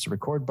comfy, pushed the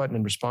record button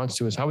in response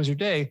to his, "How was your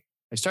day?"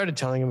 I started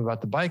telling him about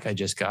the bike I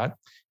just got.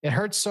 "It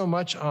hurts so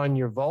much on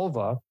your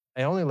vulva.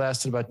 I only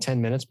lasted about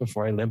 10 minutes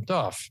before I limped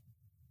off."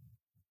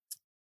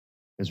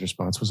 His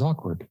response was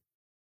awkward.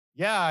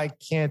 "Yeah, I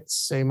can't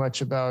say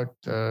much about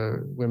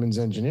women's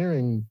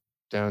engineering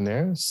down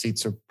there.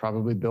 Seats are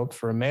probably built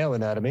for a male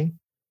anatomy."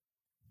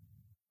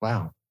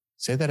 "Wow.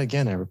 Say that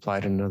again," I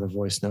replied in another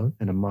voice note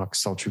in a mock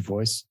sultry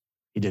voice.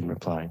 He didn't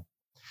reply.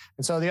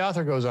 And so the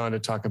author goes on to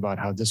talk about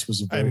how this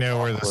was a very I know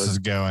where this is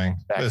going.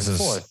 This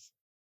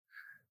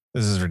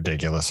is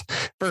ridiculous.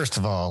 First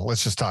of all,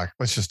 let's just talk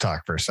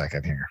for a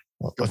second here.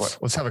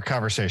 Let's have a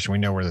conversation. We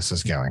know where this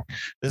is going.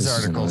 This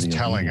article is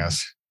telling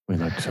us. We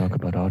like to talk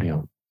about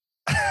audio.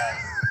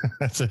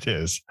 Yes, it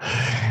is.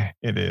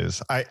 It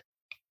is. I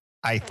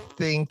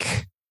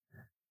think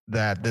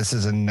that this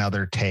is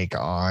another take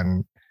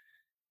on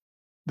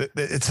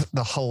it's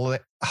the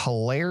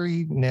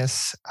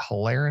hilarious.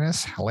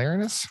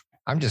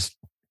 I'm just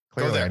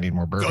clearly I need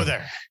more bourbon. Go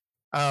there.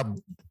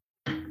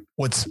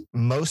 What's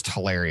most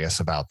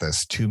hilarious about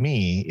this to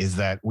me is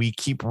that we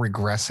keep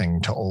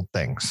regressing to old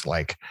things.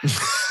 Like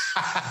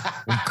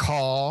we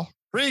call,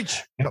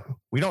 reach.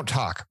 We don't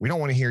talk. We don't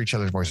want to hear each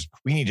other's voices.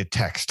 We need to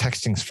text.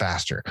 Texting's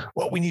faster.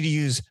 Well, we need to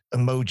use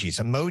emojis.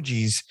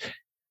 Emojis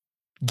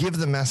give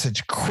the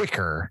message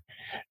quicker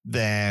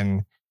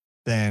than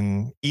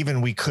even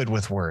we could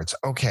with words.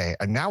 Okay.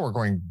 And now we're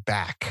going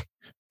back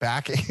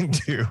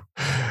into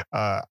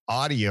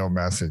audio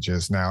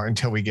messages now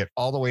until we get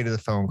all the way to the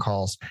phone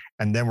calls.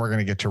 And then we're going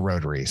to get to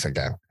rotaries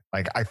again.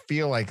 Like, I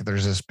feel like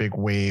there's this big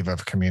wave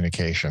of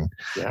communication.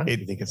 Yeah.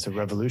 You think it's a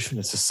revolution?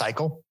 It's a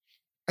cycle?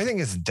 I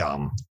think it's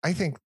dumb. I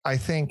think I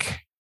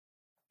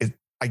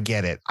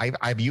get it.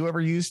 Have you ever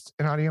used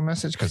an audio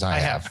message? Because I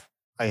have.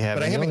 But I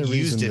haven't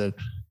used it.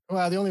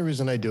 The only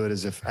reason I do it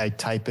is if I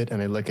type it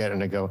and I look at it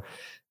and I go,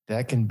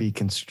 that can be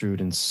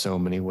construed in so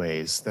many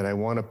ways that I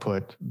want to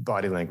put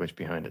body language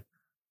behind it.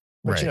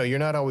 But right. You're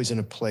not always in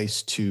a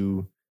place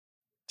to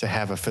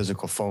have a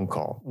physical phone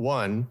call.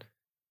 One,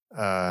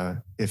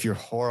 if you're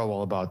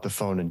horrible about the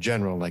phone in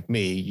general, like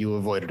me, you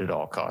avoid it at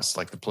all costs,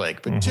 like the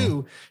plague. But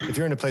two, if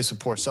you're in a place of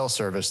poor cell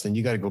service, then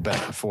you got to go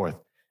back and forth.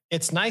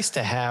 It's nice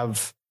to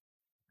have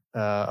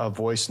a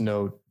voice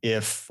note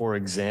if, for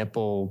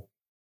example,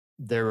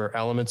 there are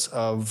elements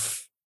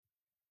of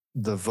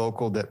the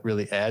vocal that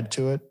really add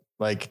to it.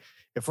 Like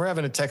if we're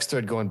having a text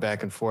thread going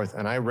back and forth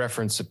and I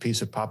reference a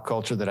piece of pop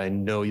culture that I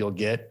know you'll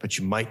get, but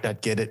you might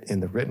not get it in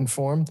the written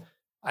form,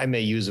 I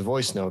may use a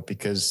voice note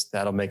because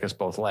that'll make us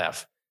both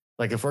laugh.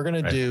 Like if we're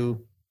going to do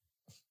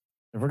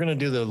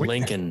the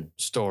Lincoln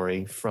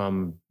story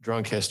from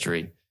Drunk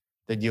History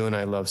that you and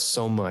I love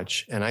so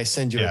much, and I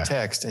send you a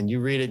text and you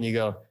read it and you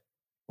go,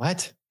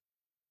 what?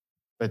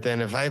 But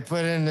then if I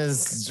put in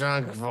his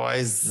drunk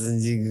voice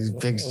and you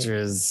picture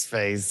his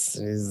face,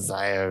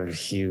 I have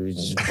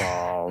huge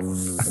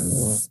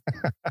balls.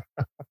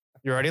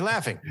 You're already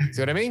laughing.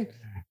 See what I mean?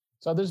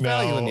 So there's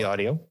value in the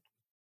audio.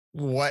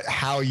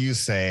 How you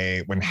say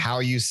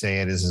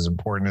it is as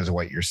important as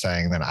what you're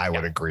saying, then I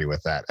would agree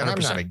with that. And 100%.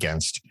 I'm not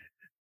against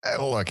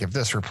look, if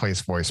this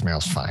replaced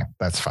voicemails, fine.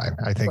 That's fine.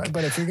 I think.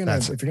 But if you're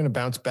gonna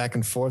bounce back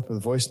and forth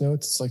with voice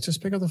notes, it's like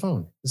just pick up the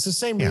phone. It's the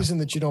same reason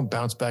that you don't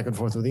bounce back and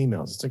forth with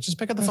emails. It's like just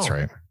pick up the phone. That's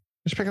right.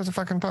 Just pick up the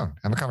fucking phone.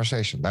 Have a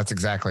conversation. That's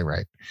exactly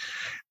right.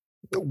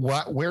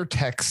 Where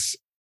texts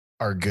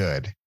are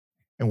good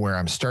and where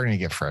I'm starting to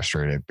get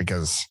frustrated,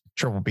 because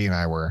Triple B and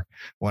I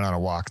went on a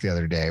walk the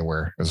other day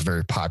where it was a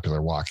very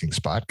popular walking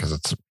spot because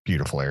it's a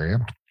beautiful area.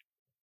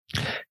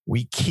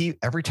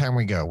 Every time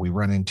we go, we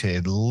run into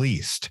at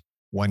least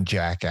one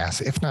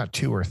jackass, if not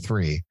two or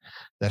three,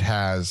 that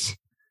has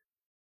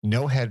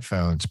no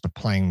headphones, but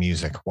playing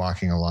music,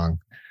 walking along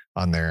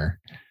on their,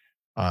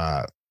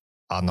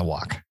 on the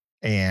walk.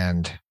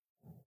 And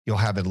you'll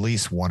have at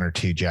least one or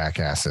two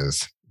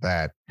jackasses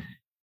that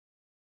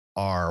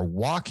are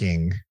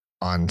walking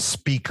on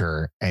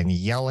speaker and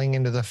yelling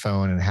into the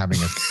phone and having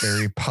a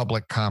very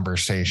public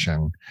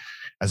conversation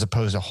as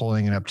opposed to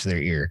holding it up to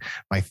their ear.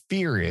 My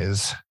fear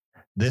is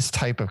this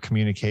type of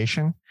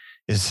communication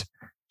is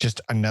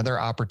just another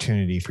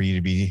opportunity for you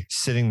to be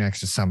sitting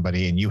next to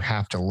somebody and you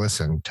have to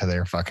listen to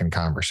their fucking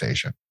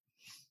conversation.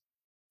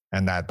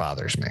 And that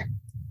bothers me.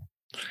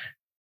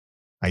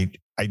 I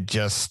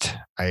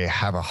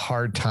have a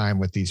hard time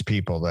with these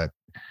people that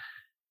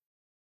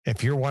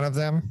if you're one of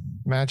them,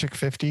 Magic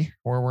 50,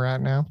 where we're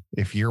at now,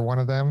 if you're one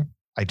of them,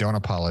 I don't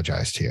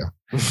apologize to you.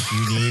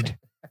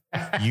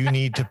 You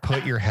need to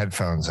put your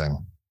headphones in.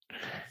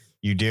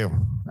 You do.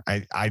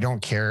 I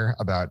don't care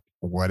about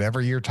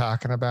whatever you're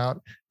talking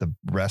about. The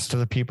rest of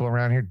the people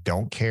around here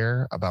don't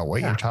care about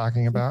what you're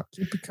talking about.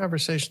 Keep your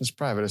conversations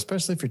private,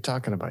 especially if you're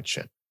talking about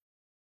shit.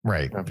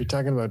 Right. Now, if you're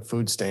talking about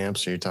food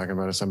stamps or you're talking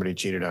about if somebody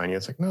cheated on you,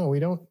 it's like, no, we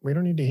don't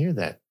need to hear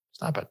that.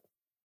 Stop it.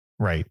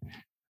 Right.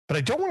 But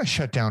I don't want to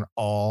shut down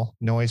all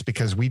noise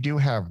because we do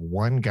have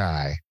one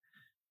guy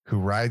who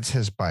rides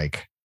his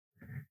bike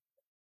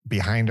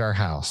behind our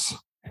house.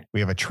 We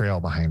have a trail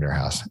behind our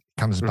house.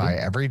 Comes by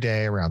every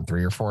day around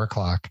 3 or 4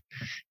 o'clock.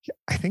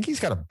 I think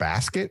he's got a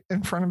basket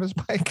in front of his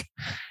bike.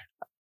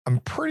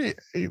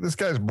 This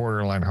guy's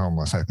borderline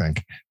homeless, I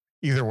think.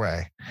 Either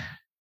way,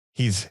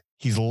 he's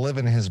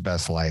living his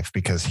best life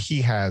because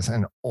he has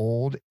an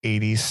old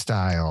 80s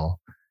style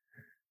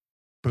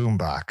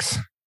boombox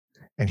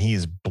and he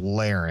is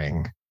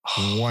blaring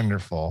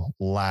wonderful,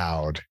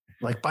 loud.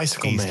 Like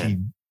Bicycle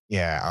Man.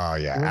 Yeah. Oh,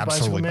 yeah.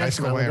 Absolutely.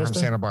 Bicycle Man from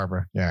Santa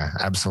Barbara. Yeah,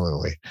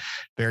 absolutely.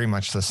 Very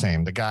much the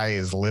same. The guy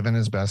is living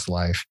his best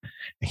life.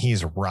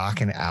 He's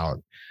rocking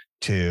out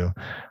to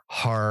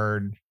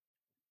hard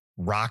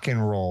rock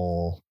and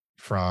roll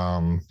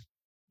from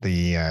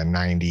the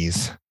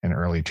 90s and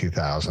early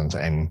 2000s.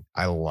 And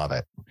I love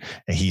it.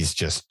 And he's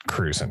just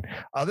cruising.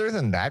 Other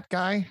than that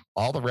guy,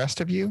 all the rest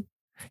of you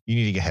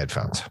need to get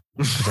headphones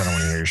because I don't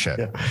want to hear your shit.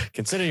 Yeah.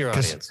 Consider your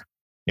audience.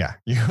 Yeah,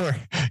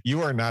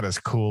 you are not as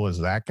cool as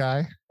that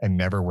guy and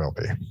never will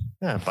be.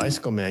 Yeah,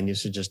 Bicycle Man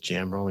used to just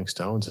jam Rolling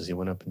Stones as he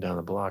went up and down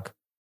the block.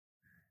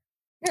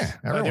 Yeah.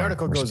 The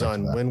article goes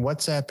on, when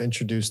WhatsApp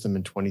introduced them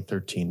in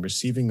 2013,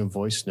 receiving a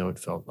voice note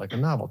felt like a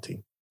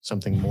novelty,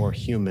 something more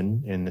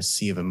human in a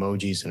sea of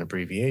emojis and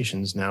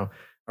abbreviations. Now,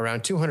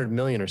 around 200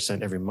 million are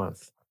sent every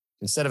month.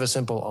 Instead of a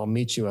simple, I'll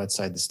meet you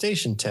outside the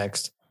station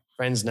text,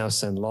 friends now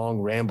send long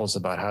rambles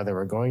about how they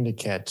were going to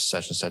catch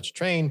such and such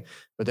train,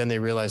 but then they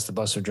realized the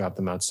bus would drop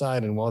them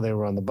outside. And while they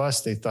were on the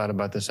bus, they thought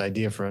about this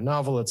idea for a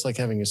novel. It's like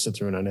having to sit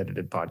through an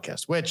unedited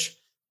podcast, which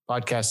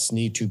podcasts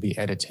need to be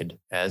edited.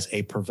 As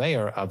a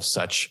purveyor of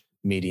such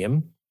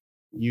medium,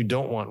 you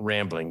don't want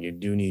rambling. You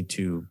do need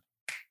to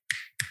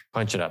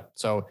punch it up.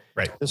 So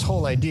this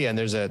whole idea, and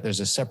there's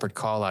a separate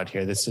call out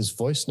here that says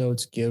voice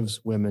notes gives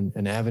women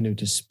an avenue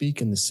to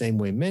speak in the same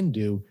way men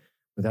do,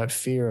 without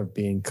fear of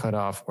being cut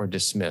off or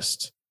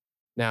dismissed.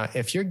 Now,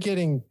 if you're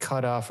getting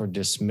cut off or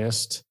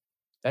dismissed,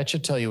 that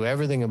should tell you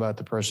everything about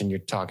the person you're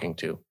talking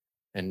to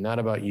and not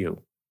about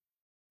you.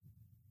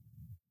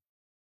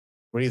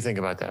 What do you think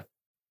about that?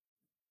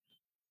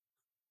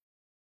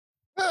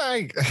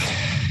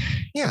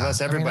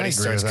 Unless everybody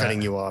starts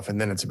cutting you off and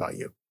then it's about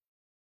you.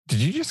 Did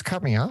you just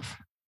cut me off?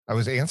 I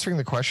was answering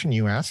the question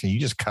you asked and you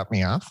just cut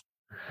me off.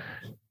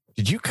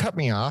 Did you cut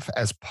me off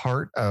as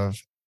part of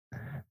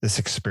this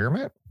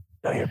experiment?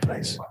 Know your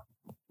place.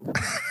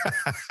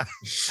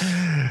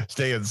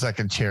 Stay in the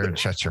second chair and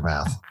shut your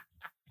mouth.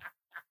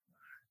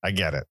 I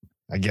get it.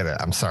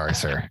 I'm sorry,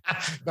 sir.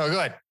 No, go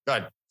ahead. Go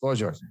ahead. Floor's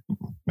yours.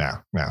 No,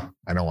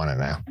 I don't want it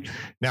now.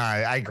 No,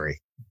 I agree.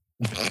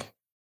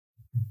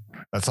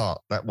 That's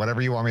all.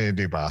 Whatever you want me to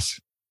do,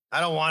 boss. I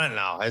don't want it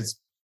now.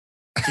 It's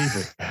keep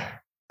it.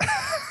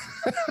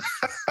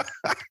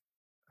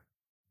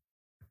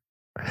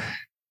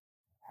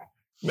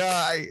 No,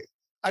 I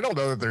don't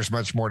know that there's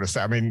much more to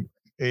say. I mean,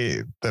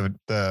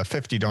 the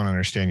 50 don't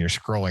understand you're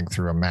scrolling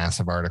through a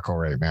massive article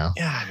right now.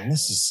 Yeah, I mean,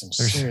 this is some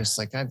serious,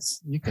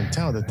 you can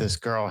tell that this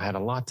girl had a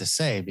lot to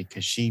say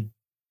because she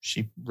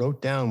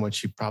wrote down what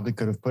she probably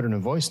could have put in a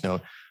voice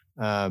note.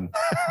 I'm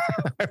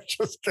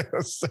just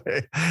gonna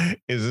say,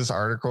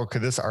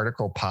 could this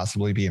article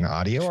possibly be an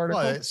audio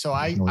article? Well, so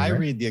I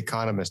read The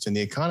Economist, and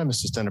The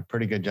Economist has done a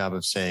pretty good job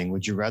of saying,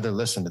 would you rather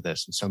listen to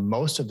this? And so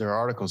most of their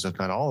articles, if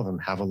not all of them,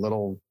 have a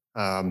little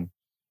a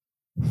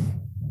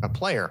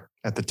player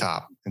at the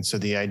top. And so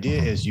the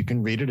idea is you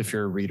can read it if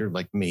you're a reader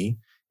like me.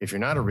 If you're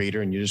not a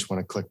reader and you just want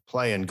to click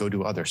play and go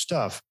do other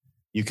stuff,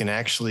 you can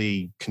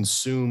actually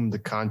consume the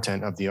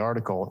content of the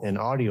article in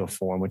audio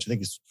form, which I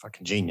think is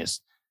fucking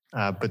genius.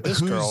 But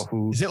this girl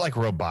who is it like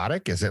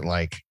robotic? Is it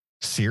like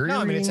Siri?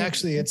 No, I mean,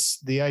 it's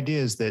the idea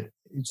is that,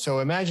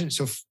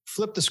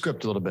 flip the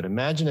script a little bit.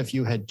 Imagine if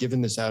you had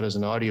given this out as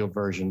an audio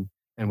version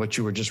and what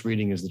you were just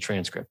reading is the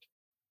transcript.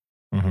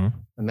 Mm-hmm.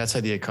 And that's how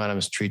The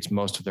Economist treats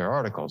most of their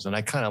articles. And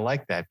I kind of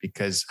like that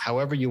because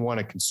however you want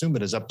to consume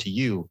it is up to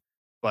you.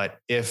 But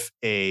if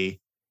a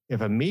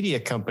media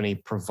company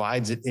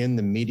provides it in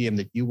the medium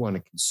that you want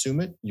to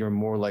consume it, you're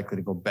more likely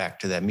to go back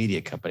to that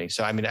media company.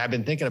 So, I mean, I've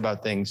been thinking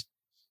about things.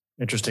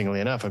 Interestingly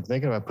enough, I'm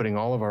thinking about putting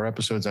all of our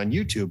episodes on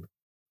YouTube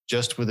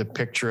just with a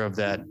picture of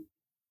that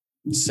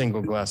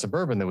single glass of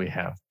bourbon that we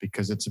have,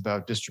 because it's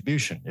about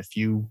distribution. If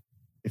you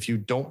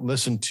don't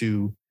listen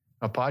to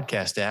a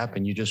podcast app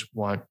and you just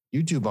want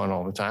YouTube on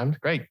all the time,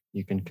 great.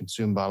 You can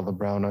consume Bottle of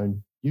Brown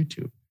on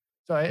YouTube.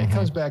 So it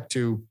comes back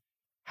to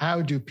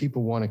how do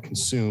people want to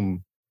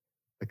consume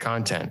the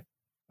content?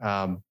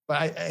 But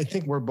I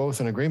think we're both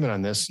in agreement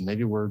on this.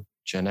 Maybe we're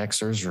Gen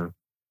Xers or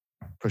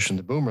pushing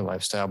the boomer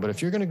lifestyle. But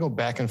if you're going to go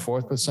back and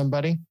forth with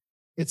somebody,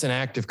 it's an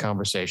active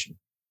conversation.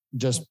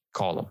 Just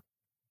call them.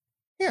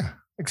 Yeah,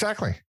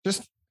 exactly.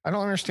 I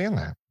don't understand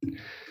that.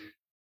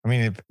 I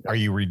mean, are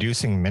you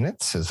reducing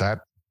minutes? Is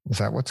that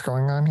what's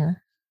going on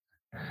here?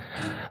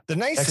 The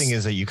nice thing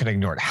is that you can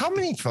ignore it. How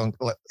many phone?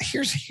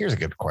 Here's a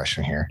good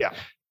question here. Yeah.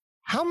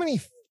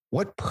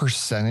 What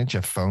percentage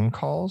of phone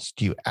calls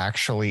do you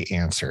actually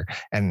answer?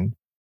 And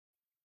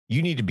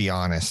you need to be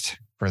honest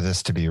for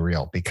this to be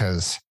real,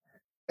 because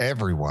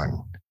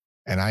everyone,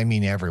 and I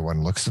mean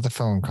everyone, looks at the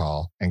phone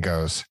call and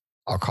goes,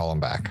 I'll call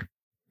him back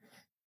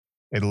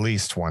at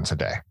least once a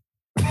day.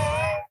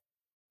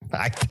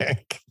 I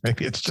think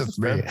maybe it's just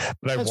me,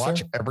 but I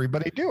watch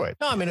everybody do it.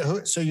 No, I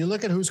mean, so you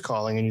look at who's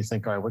calling and you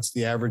think, all right, what's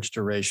the average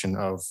duration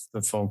of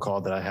the phone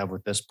call that I have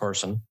with this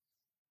person?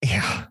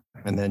 Yeah.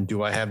 And then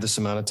do I have this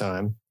amount of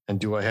time? And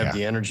do I have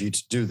the energy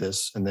to do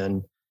this? And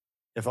then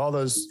if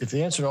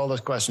the answer to all those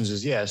questions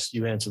is yes,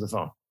 you answer the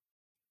phone.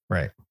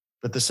 Right.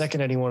 But the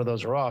second any one of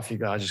those are off, you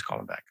go, I'll just call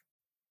them back.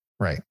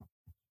 Right.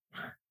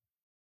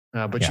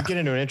 But you get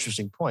into an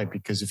interesting point,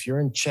 because if you're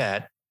in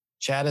chat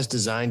is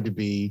designed to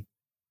be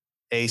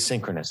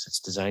asynchronous. It's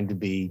designed to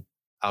be,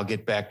 I'll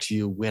get back to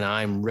you when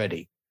I'm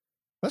ready.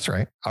 That's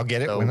right. I'll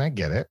get it when I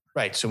get it.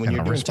 Right. So when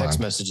you're doing text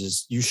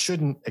messages, you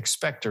shouldn't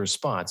expect a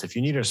response. If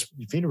you need a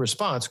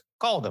response,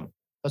 call them.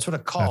 That's what a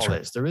call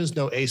is. There is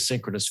no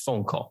asynchronous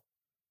phone call.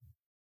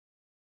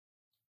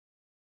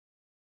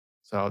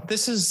 So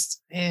this is,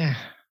 I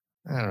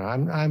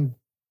don't know.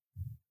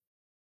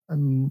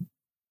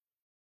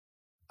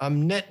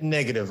 I'm net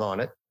negative on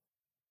it,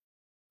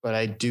 but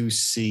I do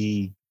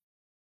see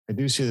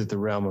that the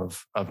realm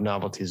of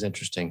novelty is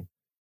interesting.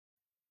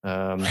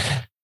 I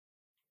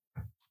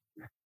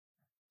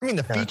mean,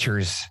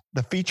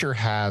 the feature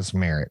has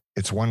merit.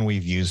 It's one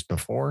we've used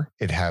before.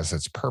 It has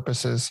its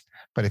purposes.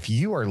 But if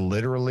you are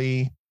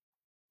literally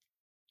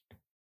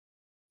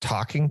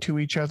talking to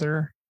each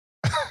other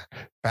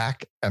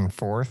back and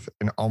forth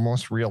in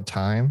almost real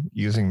time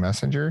using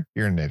Messenger,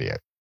 you're an idiot.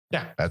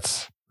 Yeah.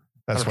 That's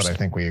 100%. What I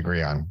think we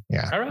agree on.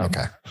 Yeah. All right.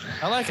 Okay.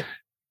 I like it.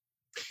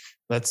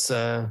 Let's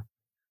on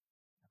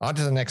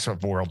to the next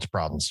of world's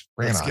problems.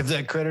 Let's give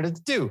that credit it's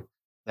due.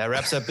 That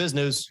wraps up biz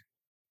news.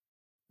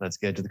 Let's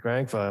get to the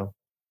crank file.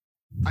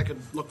 I could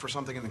look for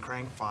something in the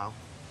crank file.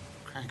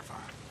 Crank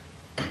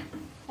file.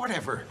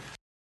 Whatever.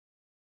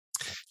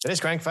 Today's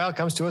crank file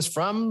comes to us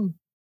from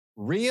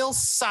Real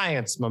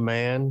Science, my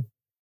man.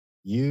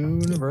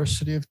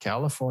 University of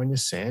California,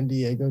 San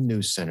Diego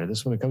News Center.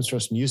 This one comes to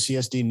us from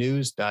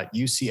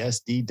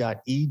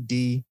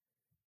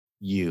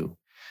ucsdnews.ucsd.edu.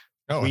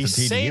 Oh, we it's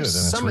a TDU, saved then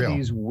it's some real. of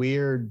these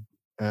weird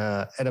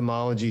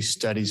etymology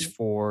studies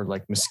for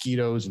like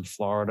mosquitoes in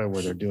Florida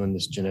where they're doing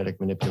this genetic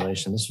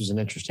manipulation. This was an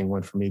interesting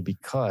one for me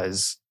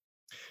because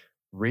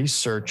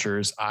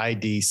researchers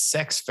ID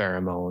sex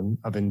pheromone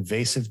of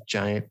invasive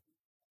giant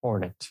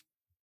hornet.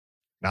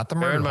 Not the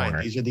murder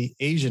hornet. These are the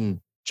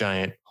Asian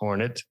giant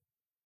hornet,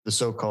 the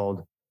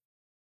so-called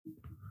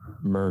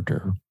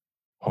murder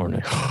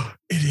hornet.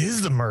 It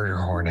is the murder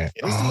hornet.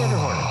 It is the murder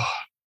hornet.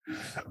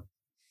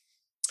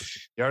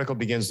 The article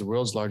begins, the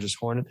world's largest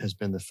hornet has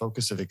been the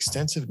focus of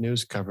extensive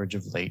news coverage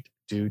of late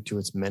due to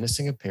its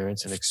menacing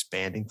appearance and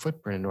expanding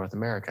footprint in North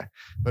America.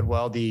 But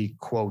while the,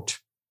 quote,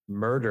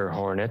 murder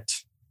hornet,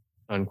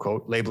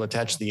 unquote, label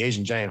attached to the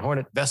Asian giant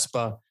hornet,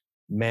 Vespa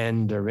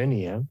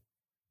mandarinia,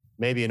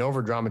 may be an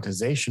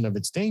over-dramatization of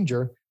its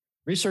danger,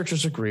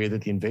 researchers agree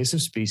that the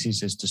invasive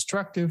species is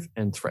destructive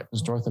and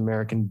threatens North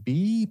American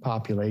bee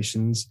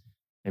populations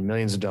and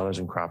millions of dollars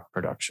in crop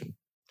production.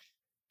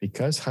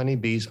 Because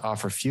honeybees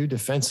offer few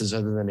defenses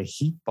other than a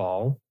heat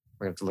ball,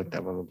 we're going to have to look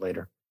that one up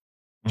later.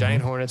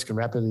 Giant hornets can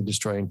rapidly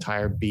destroy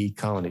entire bee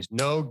colonies.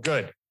 No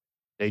good.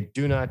 They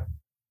do not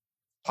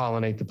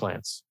pollinate the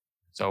plants.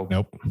 So,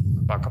 nope.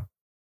 Fuck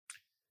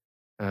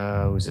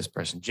them. Who's this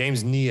person?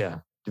 James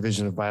Nia,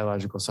 Division of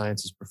Biological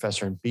Sciences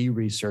professor and bee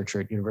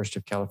researcher at University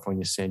of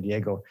California, San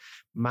Diego.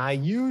 My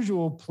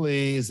usual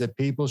plea is that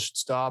people should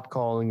stop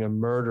calling them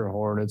murder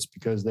hornets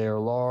because they are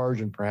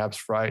large and perhaps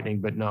frightening,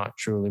 but not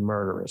truly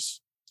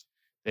murderous.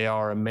 They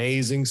are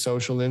amazing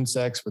social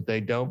insects, but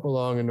they don't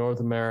belong in North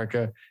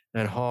America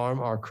and harm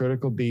our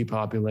critical bee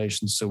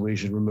populations, so we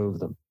should remove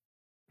them.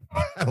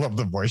 I love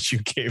the voice you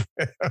gave.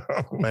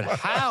 But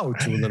how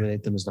to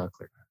eliminate them is not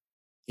clear.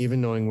 Even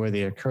knowing where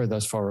they occur,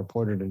 thus far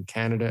reported in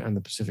Canada and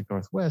the Pacific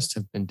Northwest,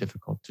 have been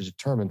difficult to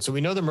determine. So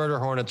we know the murder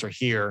hornets are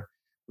here.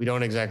 We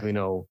don't exactly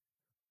know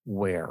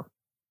where.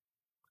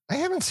 I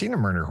haven't seen a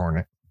murder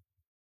hornet.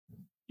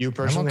 You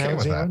personally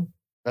haven't seen one?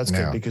 That's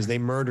good because they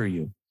murder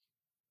you.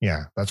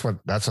 Yeah, that's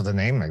what the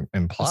name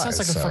implies. That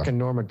sounds like a fucking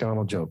Norm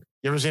Macdonald joke.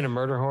 You ever seen a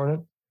murder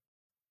hornet?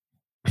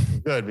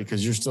 Good,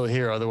 because you're still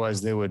here.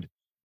 Otherwise, they would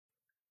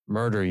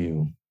murder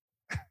you.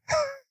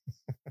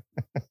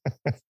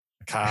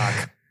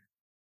 Cock.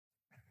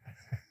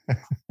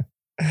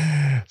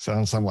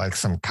 Sounds like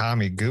some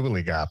commie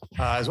goobly gop.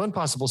 As one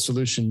possible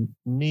solution,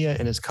 Nia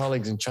and his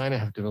colleagues in China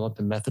have developed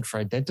a method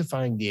for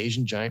identifying the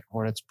Asian giant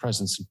hornet's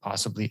presence and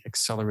possibly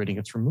accelerating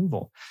its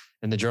removal.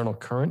 In the journal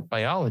Current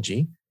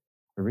Biology,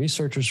 the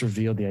researchers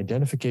revealed the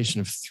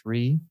identification of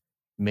 3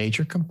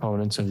 major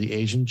components of the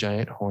Asian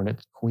giant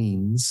hornet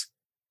queen's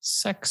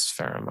sex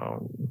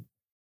pheromone,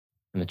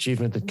 an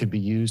achievement that could be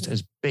used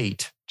as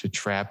bait to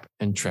trap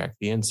and track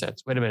the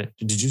insects. Wait a minute.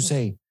 Did you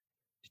say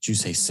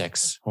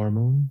sex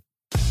hormone?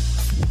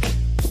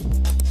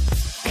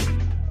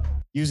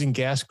 Using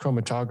gas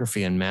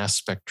chromatography and mass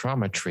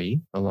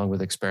spectrometry, along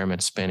with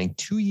experiments spanning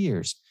 2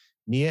 years,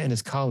 Nia and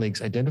his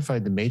colleagues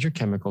identified the major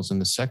chemicals in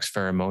the sex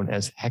pheromone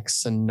as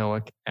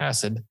hexanoic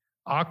acid,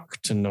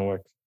 octanoic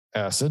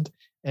acid,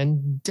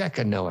 and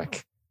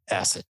decanoic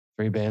acid.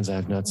 3 bands I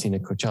have not seen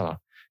at Coachella.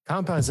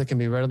 Compounds that can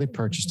be readily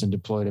purchased and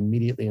deployed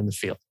immediately in the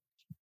field.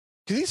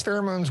 Do these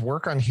pheromones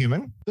work on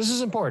human? This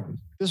is important.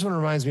 This one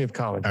reminds me of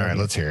college. All right,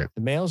 let's hear it.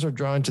 The males are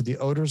drawn to the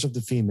odors of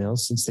the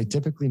females since they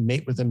typically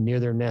mate with them near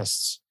their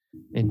nests.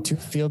 In 2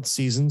 field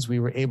seasons, we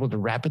were able to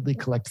rapidly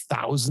collect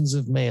thousands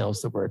of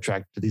males that were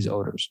attracted to these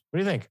odors. What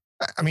do you think?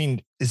 I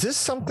mean, is this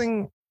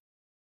something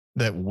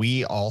that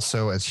we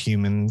also as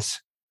humans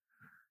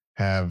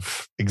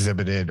have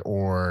exhibited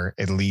or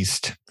at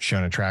least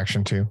shown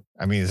attraction to?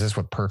 I mean, is this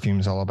what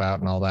perfume's all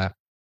about and all that?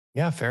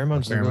 Yeah,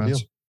 pheromones are the real deal.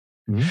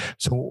 Mm-hmm.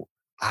 So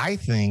I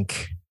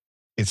think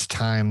it's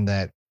time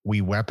that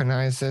we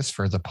weaponize this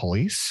for the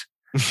police.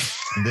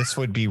 This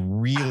would be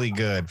really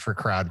good for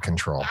crowd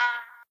control.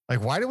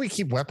 Like, why do we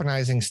keep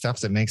weaponizing stuff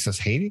that makes us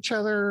hate each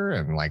other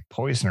and like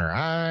poison our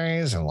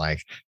eyes and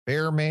like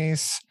bear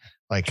mace?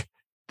 Like,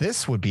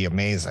 this would be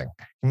amazing.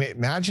 I mean,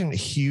 imagine a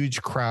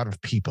huge crowd of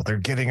people. They're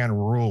getting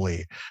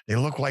unruly. They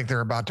look like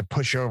they're about to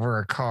push over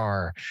a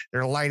car.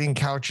 They're lighting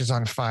couches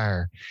on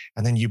fire.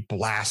 And then you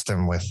blast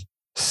them with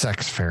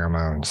sex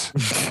pheromones.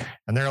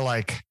 And they're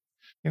like,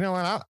 you know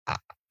what?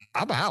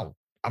 I'm out.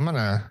 I'm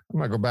gonna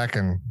go back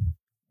and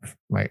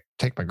might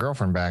take my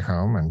girlfriend back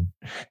home. And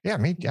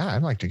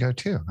I'd like to go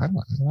too.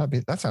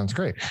 That sounds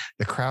great.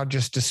 The crowd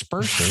just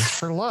disperses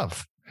for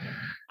love.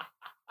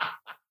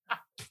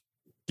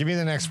 Give me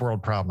the next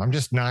world problem. I'm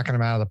just knocking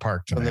them out of the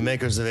park tonight. From the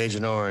makers of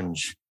Agent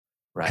Orange,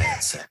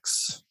 riot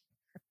sex.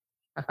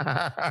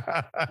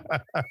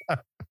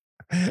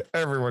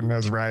 Everyone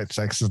knows riot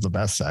sex is the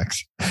best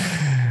sex.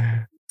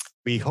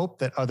 We hope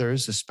that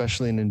others,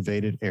 especially in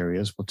invaded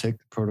areas, will take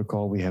the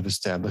protocol we have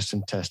established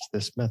and test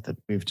this method.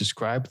 We've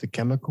described the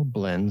chemical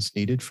blends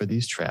needed for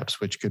these traps,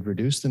 which could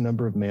reduce the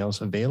number of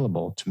males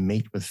available to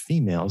mate with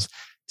females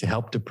to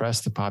help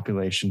depress the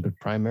population, but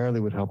primarily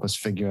would help us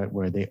figure out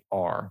where they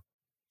are.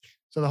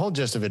 So the whole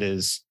gist of it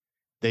is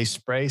they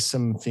spray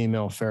some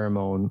female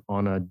pheromone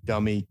on a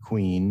dummy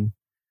queen.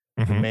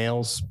 Mm-hmm. The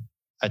males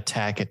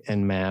attack it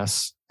en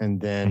masse,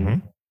 and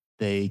then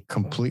they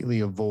completely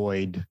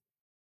avoid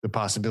the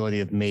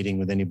possibility of mating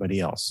with anybody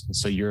else. And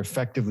so you're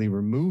effectively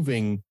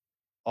removing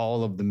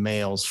all of the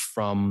males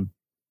from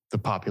the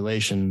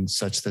population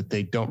such that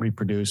they don't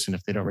reproduce. And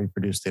if they don't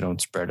reproduce, they don't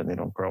spread and they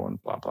don't grow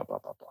and blah, blah, blah,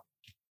 blah,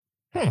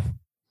 blah.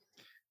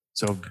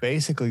 So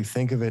basically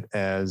think of it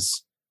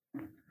as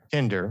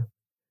Tinder,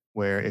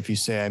 where if you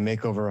say I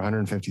make over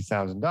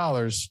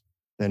 $150,000,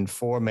 then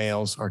 4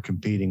 males are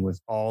competing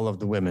with all of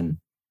the women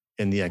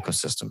in the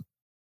ecosystem.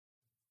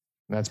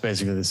 And that's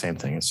basically the same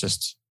thing.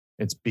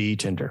 It's bee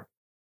Tinder.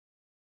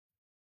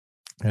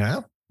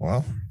 Yeah.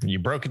 Well, you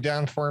broke it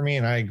down for me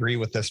and I agree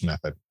with this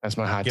method. That's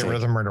my hot take. Get rid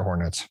of the murder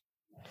hornets.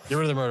 Get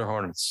rid of the murder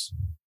hornets.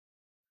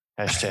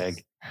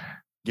 Hashtag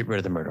get rid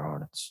of the murder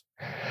hornets.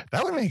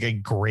 That would make a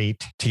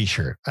great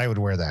t-shirt. I would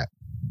wear that.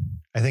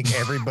 I think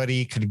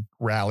everybody could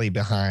rally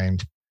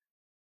behind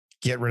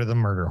get rid of the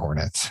murder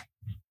hornets.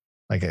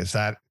 Like, is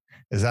that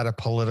Is that a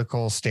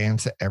political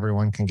stance that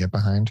everyone can get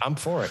behind? I'm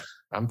for it.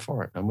 I'm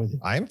with you.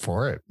 I'm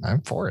for it.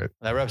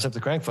 That wraps up the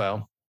Crank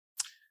File.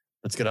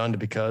 Let's get on to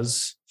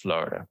Because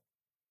Florida.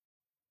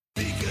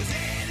 Because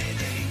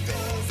anything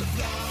goes to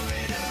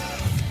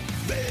Florida.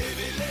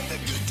 Baby, let the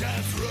good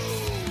times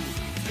roll.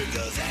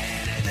 Because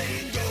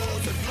anything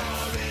goes to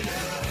Florida.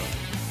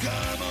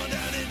 Come on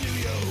down and do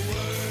your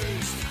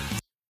worst.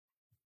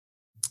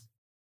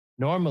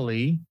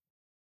 Normally,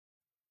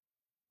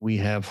 we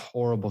have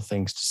horrible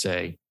things to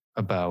say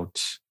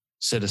about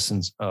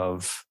citizens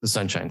of the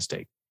Sunshine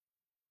State.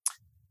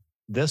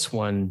 This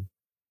one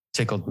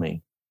tickled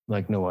me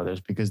like no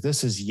others because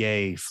this is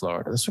Yay,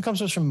 Florida. This one comes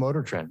to us from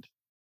Motor Trend,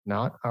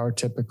 not our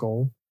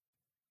typical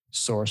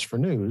source for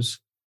news,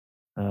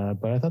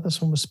 but I thought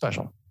this one was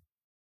special.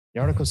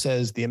 The article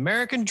says, the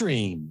American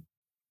Dream,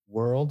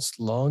 world's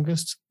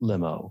longest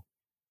limo,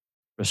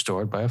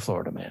 restored by a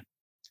Florida man.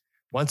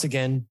 Once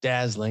again,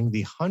 dazzling,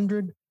 the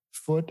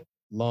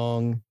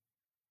 100-foot-long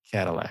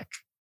Cadillac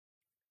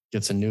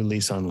gets a new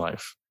lease on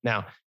life.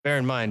 Now, bear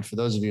in mind, for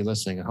those of you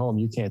listening at home,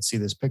 you can't see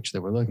this picture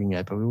that we're looking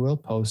at, but we will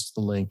post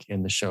the link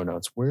in the show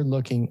notes. We're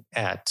looking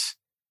at,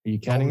 are you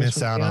counting Don't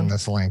miss out on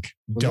this link.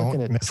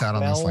 Don't miss out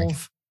on this link.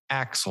 12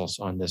 axles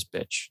on this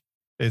bitch.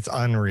 It's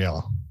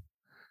unreal.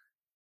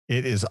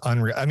 It is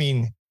unreal. I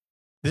mean,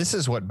 this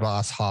is what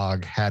Boss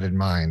Hogg had in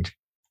mind.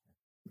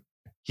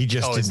 He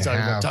just didn't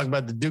have... Talking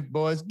about the Duke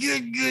boys.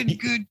 Good.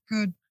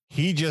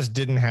 He just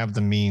didn't have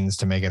the means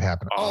to make it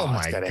happen. Oh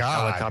my God. A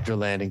helicopter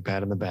landing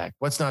pad in the back.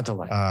 What's not to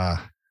like?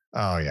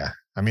 Oh yeah.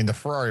 I mean, the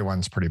Ferrari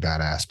one's pretty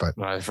badass, but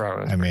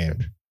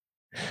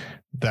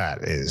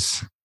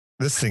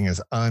this thing is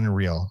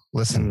unreal.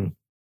 Listen,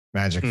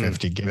 Magic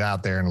 50, get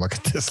out there and look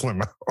at this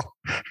limo.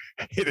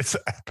 It is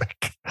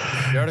epic.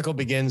 The article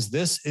begins,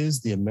 this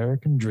is the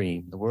American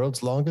Dream, the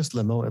world's longest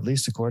limo, at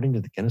least according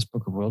to the Guinness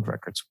Book of World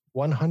Records.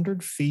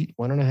 100 feet,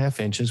 1.5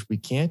 inches. We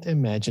can't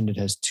imagine it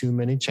has too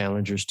many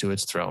challengers to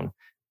its throne.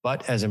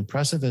 But as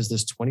impressive as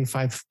this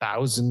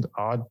 25,000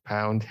 odd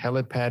pound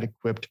helipad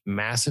equipped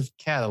massive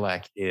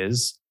Cadillac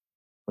is,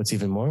 what's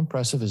even more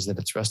impressive is that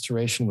its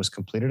restoration was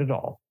completed at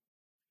all.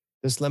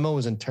 This limo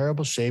was in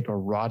terrible shape, a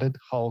rotted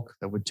hulk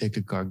that would take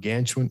a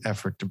gargantuan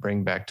effort to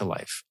bring back to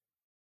life.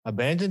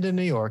 Abandoned in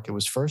New York, it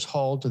was first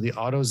hauled to the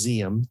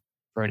AutoZeum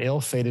for an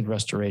ill-fated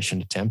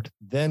restoration attempt,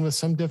 then with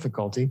some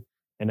difficulty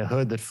and a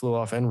hood that flew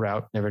off en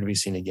route, never to be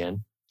seen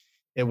again.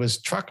 It was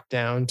trucked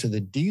down to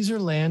the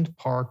Deezerland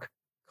Park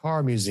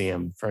Car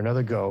Museum for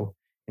another go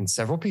in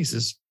several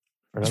pieces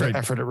for another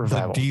effort at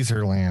revival. The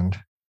Deezerland.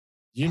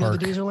 Do you know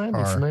the Deezerland? Are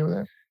you familiar with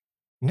that?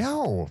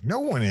 No, no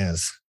one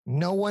is.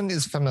 No one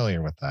is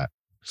familiar with that.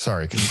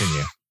 Sorry,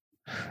 continue.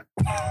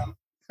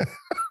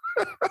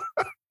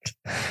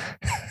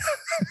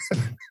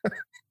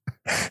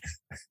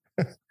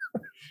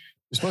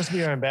 You're supposed to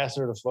be our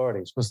ambassador to Florida.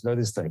 You're supposed to know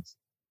these things.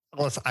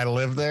 Listen, I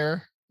live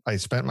there. I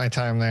spent my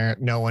time there.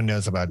 No one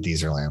knows about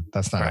Deezerland.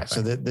 That's not right.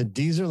 So the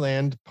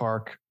Deezerland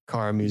Park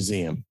Car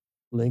Museum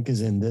link is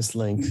in this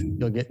link.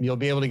 You'll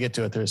be able to get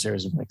to it through a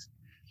series of links.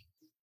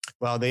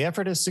 Well, the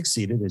effort has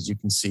succeeded, as you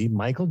can see.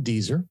 Michael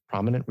Deezer,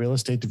 prominent real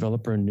estate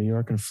developer in New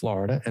York and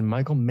Florida, and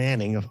Michael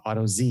Manning of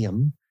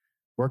AutoZeum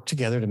worked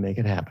together to make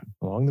it happen.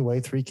 Along the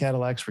way, 3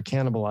 Cadillacs were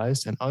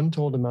cannibalized, an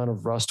untold amount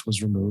of rust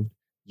was removed,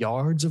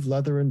 yards of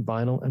leather and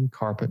vinyl and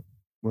carpet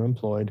were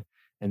employed,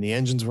 and the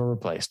engines were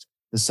replaced.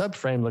 The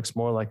subframe looks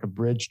more like a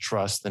bridge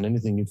truss than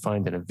anything you'd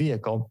find in a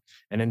vehicle.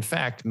 And in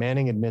fact,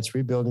 Manning admits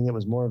rebuilding it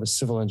was more of a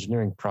civil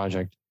engineering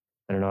project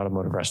than an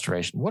automotive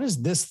restoration. What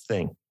is this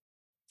thing?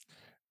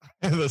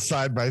 The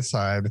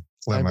side-by-side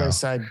limo.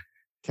 Side-by-side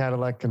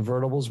Cadillac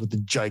convertibles with the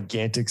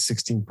gigantic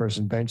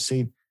 16-person bench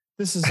seat.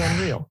 This is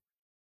unreal.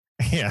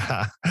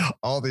 Yeah,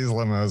 all these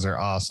limos are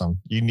awesome.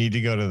 You need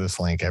to go to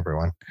this link,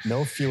 everyone.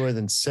 No fewer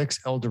than 6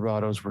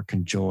 Eldorados were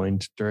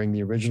conjoined during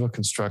the original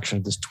construction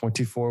of this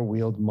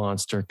 24-wheeled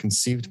monster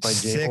conceived by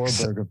Jay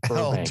Orberg of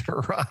Burbank.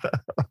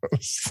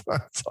 Eldorados.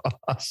 That's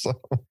awesome.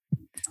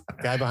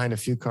 Guy behind a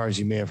few cars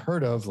you may have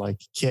heard of,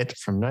 like Kit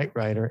from Knight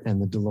Rider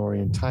and the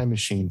DeLorean Time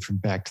Machine from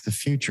Back to the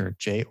Future,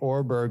 Jay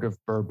Orberg of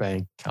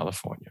Burbank,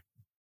 California.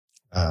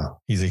 Oh,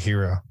 he's a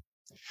hero.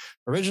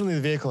 Originally,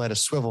 the vehicle had a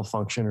swivel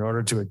function in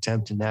order to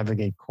attempt to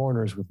navigate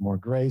corners with more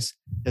grace.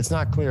 It's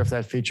not clear if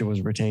that feature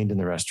was retained in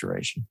the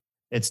restoration.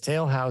 Its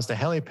tail housed a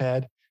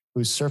helipad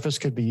whose surface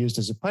could be used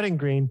as a putting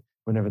green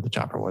whenever the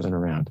chopper wasn't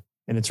around.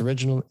 In its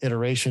original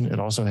iteration, it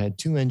also had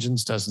 2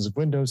 engines, dozens of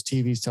windows,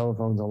 TVs,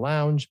 telephones, a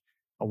lounge,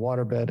 a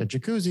waterbed, a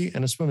jacuzzi,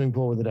 and a swimming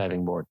pool with a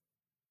diving board.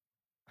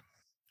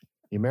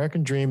 The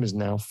American Dream is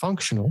now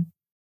functional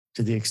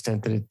to the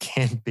extent that it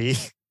can't be.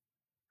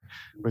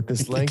 With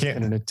this length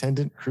and an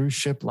attendant cruise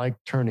ship-like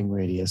turning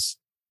radius,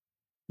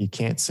 you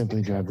can't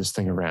simply drive this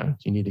thing around.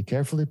 You need to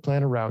carefully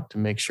plan a route to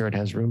make sure it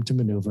has room to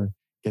maneuver,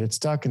 get it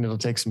stuck, and it'll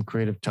take some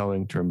creative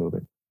towing to remove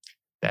it.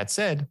 That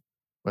said,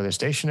 whether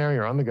stationary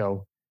or on the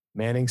go,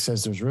 Manning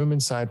says there's room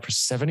inside for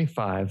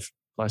 75,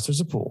 plus there's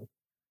a pool.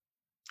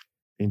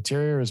 The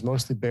interior is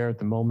mostly bare at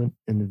the moment.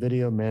 In the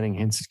video, Manning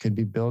hints it could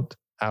be built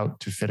out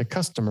to fit a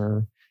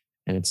customer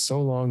and it's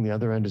so long the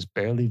other end is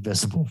barely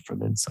visible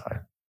from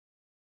inside.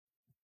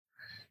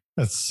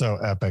 That's so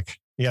epic.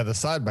 Yeah, the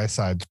side by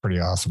side's pretty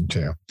awesome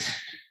too.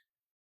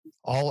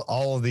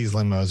 All of these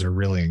limos are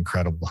really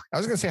incredible. I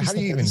was gonna say, how do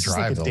you even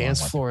drive a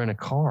dance floor in a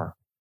car?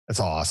 That's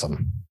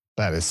awesome.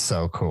 That is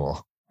so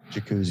cool.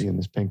 Jacuzzi in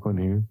this pink one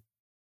here.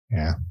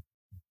 Yeah.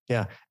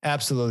 Yeah,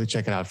 absolutely.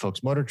 Check it out, folks.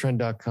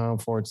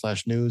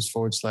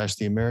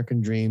 Motortrend.com/news/the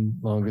American Dream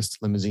longest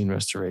limousine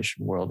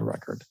restoration world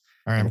record.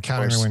 All right, I'm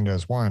counting the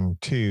windows. 1,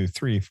 2,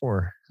 3,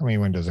 4. How many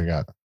windows I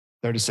got?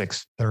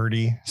 36.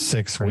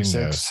 36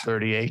 windows.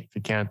 38 if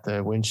you count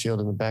the windshield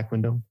in the back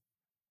window.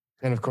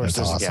 And of course,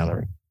 there's a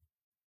gallery.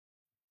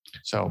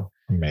 So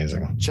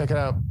amazing. Check it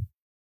out.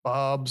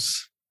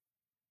 Bob's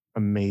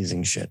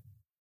amazing shit.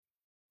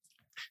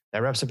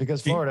 That wraps up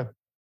Because Florida.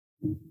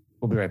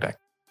 We'll be right back.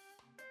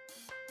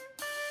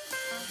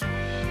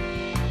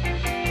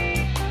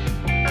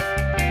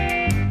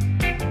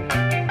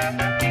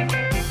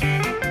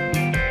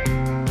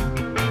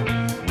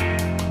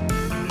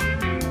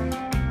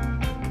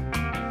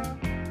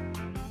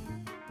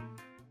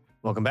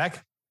 Welcome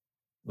back.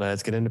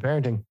 Let's get into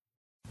parenting.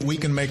 We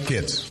can make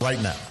kids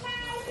right now.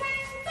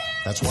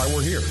 That's why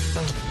we're here.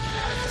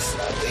 It's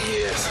not the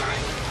years.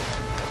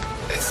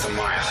 It's the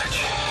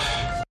mileage.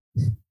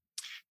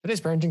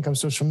 Today's parenting comes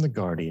to us from The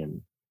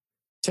Guardian.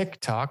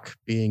 TikTok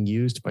being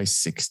used by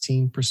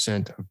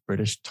 16% of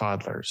British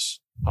toddlers,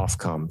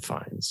 Ofcom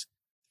finds.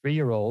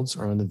 3-year-olds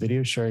are on the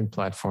video sharing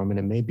platform and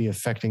it may be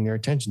affecting their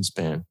attention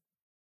span.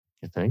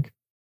 You think?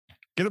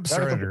 Get them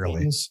started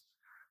early.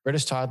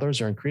 British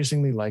toddlers are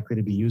increasingly likely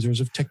to be users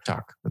of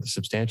TikTok, with a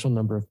substantial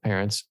number of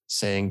parents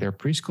saying their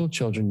preschool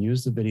children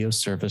use the video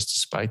service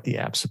despite the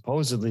app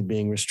supposedly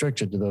being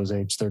restricted to those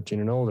aged 13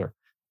 and older.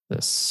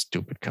 This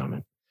stupid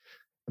comment.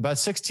 About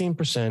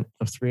 16%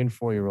 of 3 and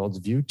 4-year-olds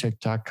view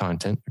TikTok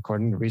content,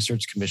 according to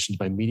research commissioned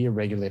by media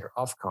regulator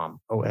Ofcom,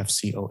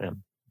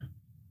 OFCOM.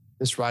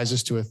 This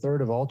rises to a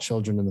third of all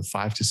children in the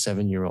 5 to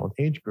 7-year-old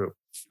age group.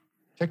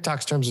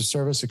 TikTok's terms of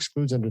service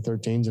excludes under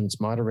 13s, and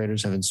its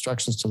moderators have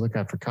instructions to look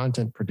out for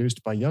content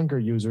produced by younger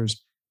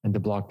users and to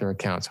block their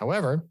accounts.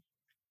 However,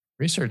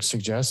 research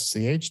suggests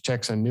the age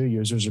checks on new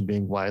users are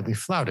being widely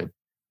flouted.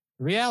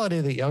 The reality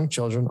that young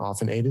children,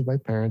 often aided by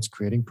parents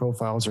creating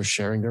profiles or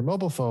sharing their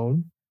mobile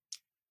phone,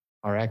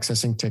 are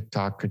accessing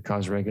TikTok could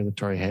cause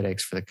regulatory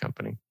headaches for the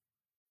company.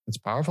 Its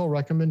powerful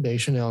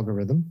recommendation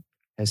algorithm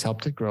has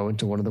helped it grow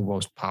into one of the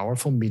most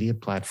powerful media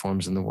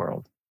platforms in the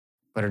world.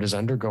 But it is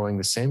undergoing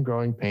the same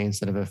growing pains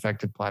that have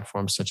affected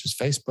platforms such as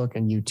Facebook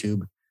and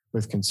YouTube,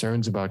 with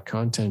concerns about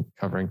content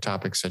covering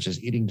topics such as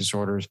eating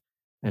disorders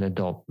and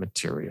adult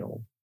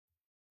material.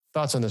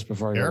 Thoughts on this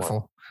before I go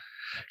on?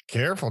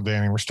 Careful,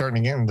 Danny. We're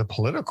starting to get into the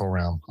political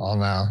realm. All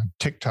now,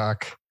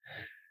 TikTok,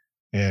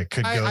 it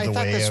could go the way of Twitter. I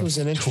thought this was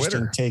an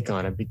interesting take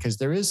on it because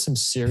there is some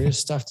serious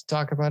stuff to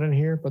talk about in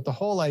here, but the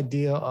whole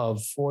idea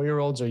of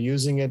 4-year-olds are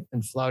using it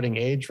and flouting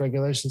age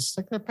regulations, it's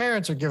like their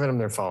parents are giving them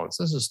their phones.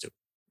 This is stupid.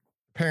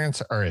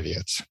 Parents are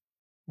idiots.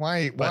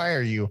 Why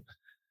are you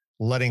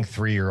letting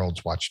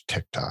 3-year-olds watch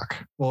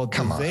TikTok? Well,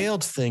 the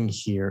veiled thing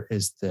here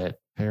is that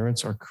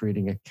parents are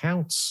creating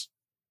accounts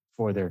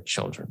for their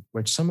children,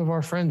 which some of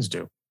our friends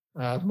do.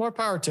 More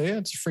power to you.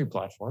 It's a free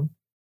platform.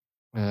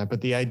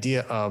 But the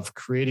idea of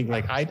creating,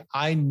 like,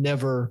 I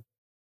never,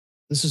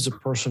 this is a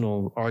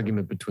personal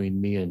argument between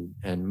me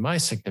and my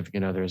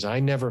significant others. I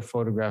never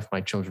photograph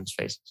my children's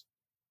faces,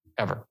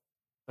 ever,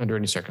 under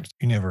any circumstance.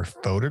 You never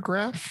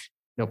photograph?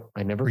 Nope,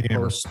 I never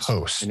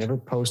post. I never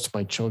post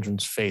my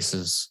children's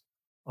faces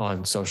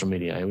on social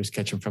media. I always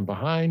catch them from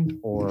behind,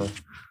 or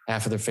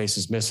half of their face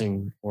is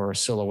missing, or a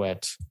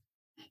silhouette,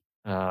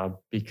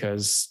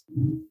 because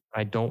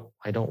I don't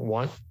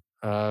want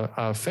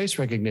a face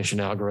recognition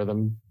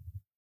algorithm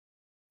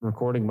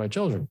recording my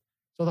children.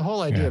 So the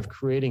whole idea of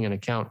creating an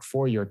account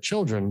for your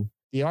children,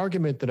 the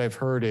argument that I've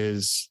heard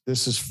is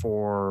this is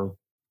for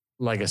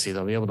legacy.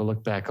 They'll be able to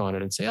look back on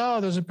it and say, oh,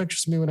 those are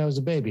pictures of me when I was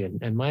a baby.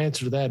 And my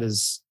answer to that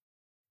is,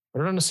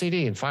 put it on a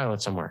CD and file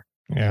it somewhere.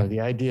 Yeah. The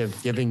idea of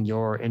giving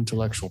your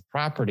intellectual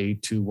property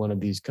to one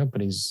of these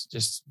companies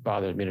just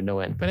bothered me to no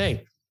end. But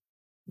hey,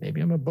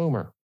 maybe I'm a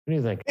boomer. What do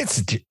you think?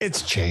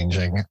 It's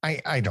changing.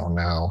 I don't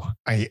know.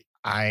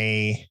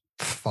 I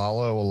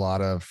follow a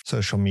lot of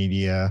social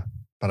media,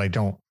 but I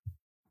don't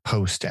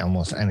post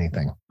almost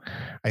anything.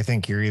 I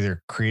think you're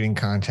either creating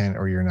content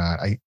or you're not.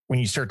 When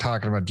you start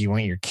talking about, do you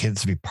want your kids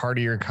to be part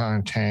of your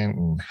content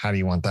and how do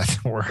you want that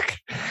to work?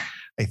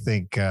 I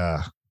think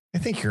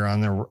you're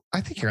on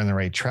the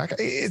right track.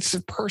 It's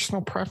a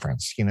personal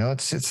preference.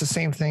 It's the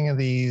same thing of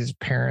these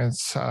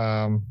parents.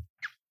 And,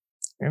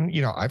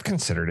 I've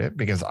considered it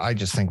because I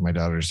just think my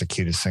daughter's the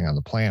cutest thing on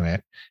the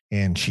planet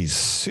and she's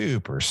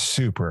super,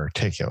 super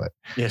articulate.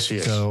 Yes, she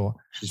is. So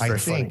she's I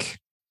think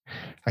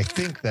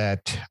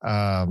that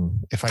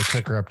if I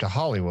took her up to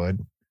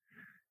Hollywood,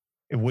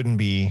 it wouldn't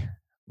be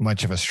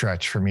much of a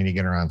stretch for me to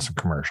get her on some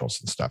commercials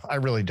and stuff. I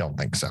really don't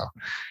think so.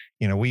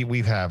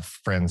 We have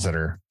friends that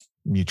are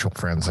mutual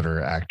friends that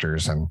are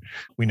actors and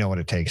we know what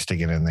it takes to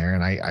get in there.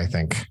 And I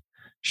think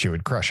she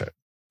would crush it.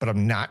 but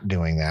I'm not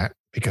doing that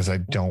because I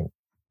don't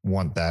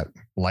want that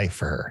life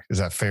for her. Is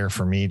that fair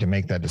for me to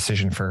make that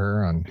decision for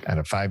her at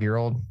a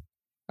 5-year-old?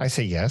 I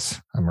say yes.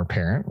 I'm her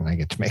parent and I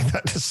get to make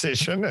that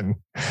decision.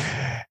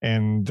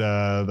 And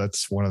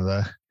that's one of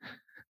the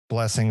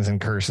blessings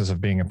and curses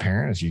of being a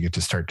parent is you get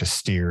to start to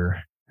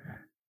steer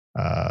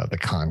the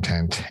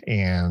content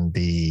and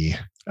the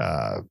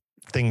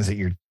things that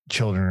your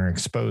children are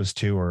exposed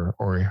to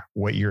or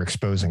what you're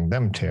exposing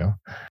them to.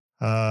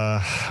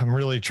 I'm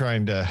really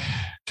trying to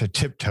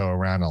tiptoe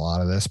around a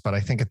lot of this, but I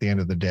think at the end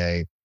of the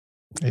day,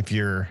 if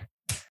you're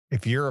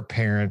a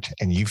parent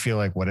and you feel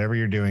like whatever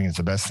you're doing is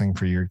the best thing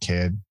for your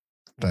kid,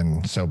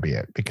 then so be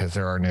it, because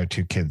there are no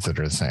two kids that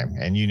are the same.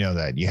 And you know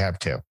that. You have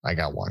two. I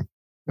got one.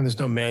 And there's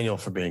no manual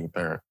for being a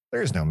parent.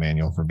 There's no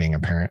manual for being a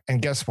parent.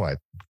 And guess what?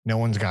 No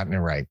one's gotten it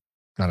right.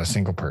 Not a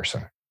single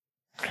person.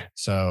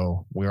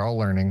 So we're all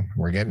learning.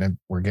 We're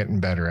getting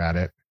better at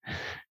it.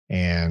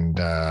 And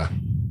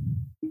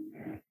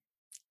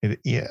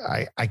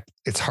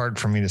it's hard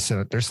for me to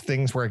sit. There's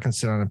things where I can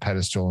sit on a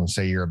pedestal and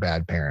say you're a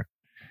bad parent.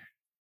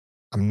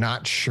 I'm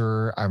not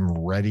sure I'm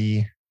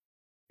ready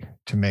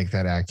to make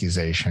that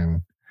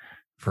accusation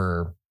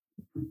for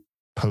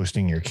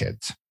posting your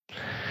kids.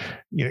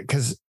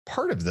 Because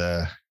part of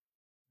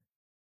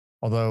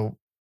although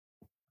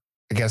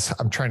I guess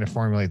I'm trying to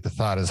formulate the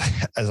thought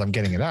as I'm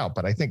getting it out,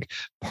 but I think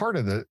part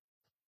of the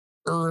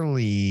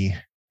early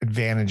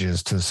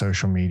advantages to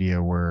social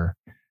media were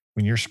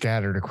when you're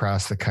scattered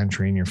across the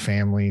country and your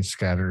family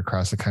scattered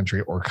across the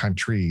country or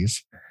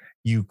countries,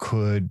 you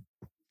could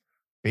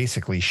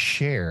basically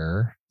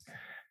share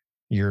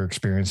your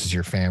experiences,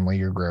 your family,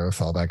 your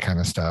growth, all that kind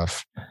of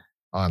stuff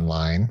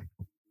online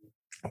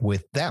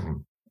with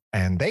them.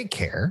 And they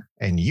care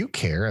and you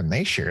care and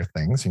they share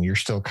things and you're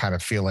still kind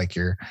of feel like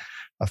you're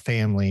a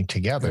family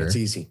together. And it's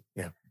easy.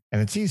 Yeah.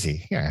 And it's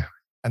easy. Yeah.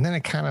 And then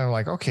it kind of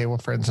like, okay, well,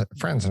 friends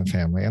and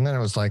family. And then it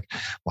was like,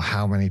 well,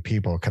 how many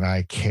people can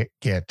I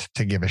get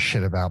to give a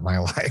shit about my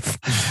life?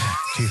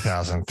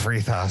 2,000,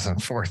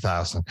 3,000,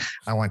 4,000.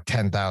 I want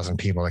 10,000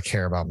 people to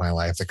care about my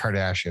life. The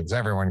Kardashians,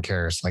 everyone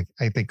cares. Like,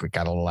 I think we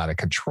got a little out of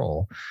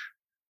control,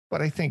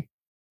 but I think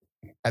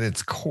at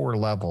its core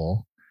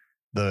level,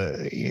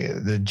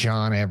 the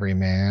John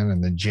Everyman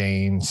and the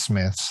Jane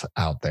Smiths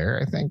out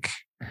there, I think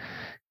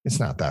it's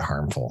not that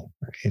harmful.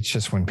 It's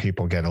just when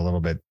people get a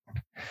little bit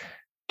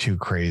too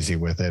crazy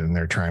with it and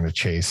they're trying to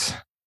chase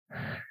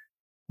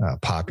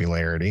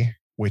popularity,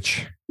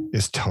 which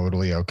is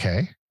totally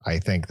okay. I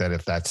think that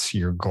if that's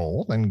your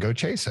goal, then go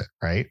chase it,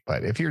 right?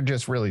 But if you're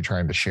just really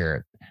trying to share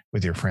it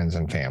with your friends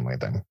and family,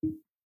 then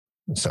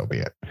so be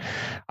it.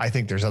 I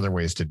think there's other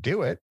ways to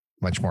do it,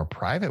 much more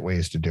private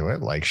ways to do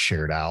it, like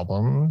shared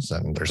albums.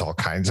 And there's all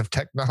kinds of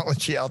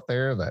technology out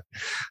there that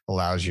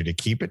allows you to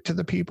keep it to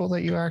the people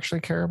that you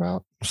actually care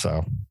about.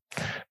 So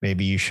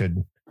maybe you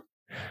should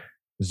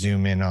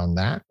zoom in on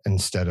that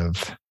instead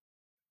of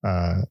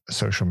a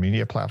social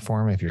media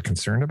platform if you're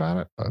concerned about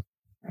it. But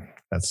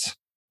that's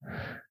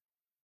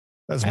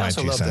my 2 cents. I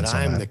also love that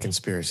I'm the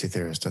conspiracy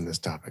theorist on this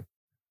topic.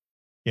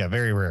 Yeah,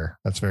 very rare.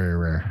 That's very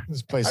rare.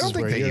 There's places I don't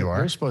think where that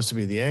you're supposed to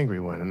be the angry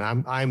one, and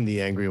I'm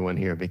the angry one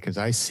here because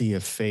I see a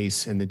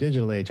face in the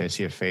digital age. I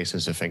see a face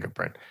as a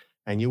fingerprint,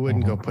 and you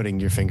wouldn't go putting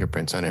your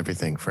fingerprints on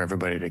everything for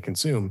everybody to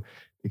consume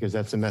because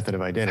that's a method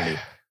of identity.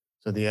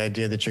 So the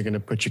idea that you're going to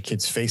put your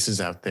kids'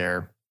 faces out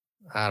there,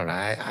 I don't know.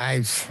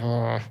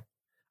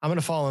 I'm going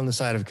to fall on the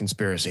side of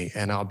conspiracy,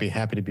 and I'll be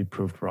happy to be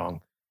proved wrong,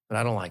 but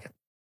I don't like it.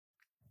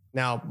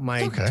 Now,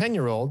 my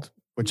 10-year-old,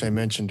 which I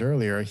mentioned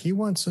earlier, he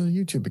wants a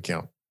YouTube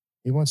account.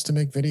 He wants to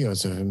make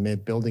videos of him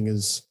building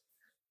his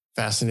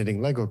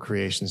fascinating Lego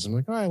creations. I'm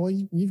like, all right, well,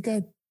 you've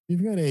got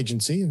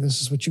agency. If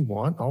this is what you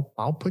want,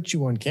 I'll put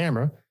you on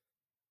camera.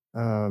 I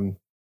don't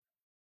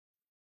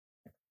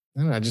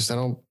know, I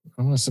don't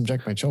want to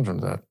subject my children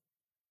to that.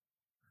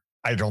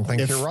 I don't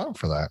think you're wrong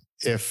for that.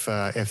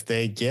 If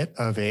they get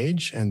of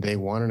age and they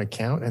want an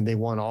account and they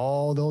want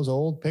all those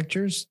old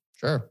pictures,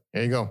 sure,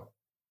 here you go.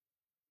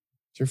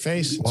 It's your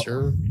face.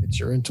 It's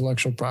your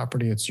intellectual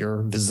property. It's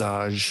your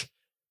visage.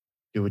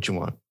 Do what you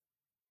want.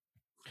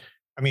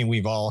 I mean,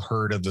 we've all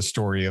heard of the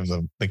story of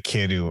the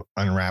kid who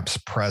unwraps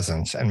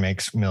presents and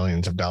makes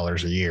millions of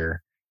dollars a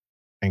year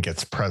and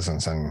gets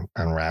presents and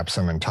unwraps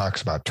them and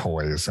talks about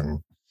toys.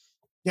 And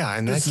yeah,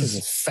 and that is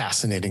a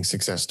fascinating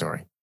success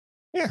story.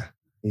 Yeah.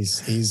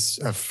 He's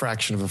a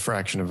fraction of a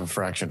fraction of a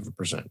fraction of a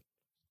percent.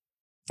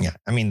 Yeah.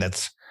 I mean,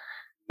 it's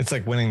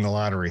like winning the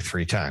lottery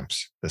 3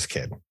 times, this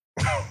kid.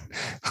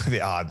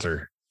 The odds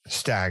are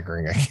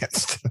staggering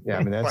against. Yeah,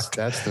 I mean,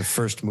 that's the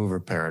first mover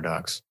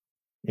paradox.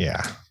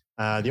 Yeah.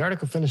 The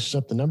article finishes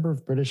up the number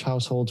of British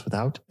households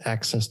without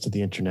access to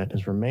the internet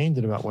has remained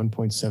at about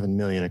 1.7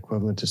 million,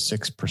 equivalent to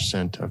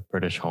 6% of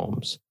British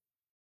homes.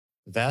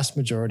 The vast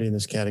majority in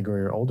this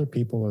category are older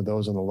people or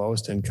those on the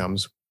lowest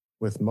incomes,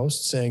 with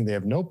most saying they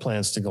have no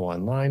plans to go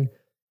online,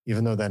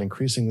 even though that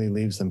increasingly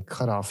leaves them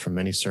cut off from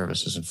many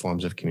services and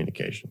forms of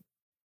communication.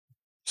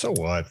 So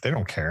what? They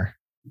don't care.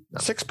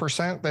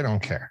 6%, they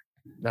don't care.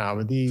 No,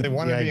 but they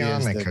want to be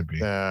on, they could be.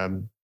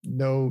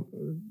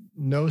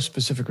 no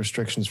specific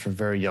restrictions for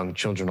very young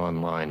children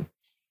online.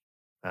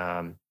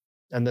 And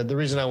the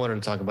reason I wanted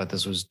to talk about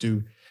this was,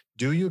 do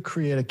you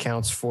create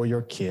accounts for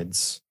your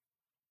kids?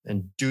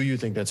 And do you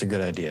think that's a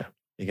good idea?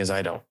 Because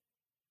I don't.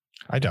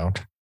 I don't.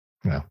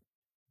 No,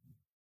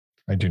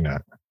 I do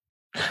not.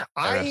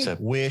 I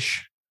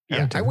wish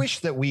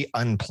that we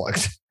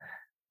unplugged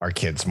our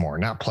kids more,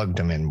 not plugged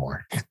them in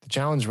more. The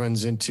challenge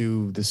runs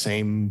into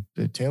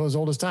the tale as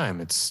old as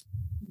time. It's,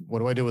 what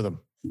do I do with them?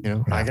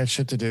 I got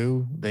shit to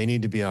do. They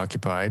need to be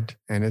occupied.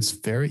 And it's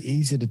very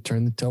easy to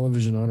turn the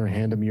television on or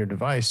hand them your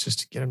device just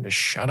to get them to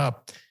shut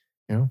up.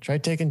 Try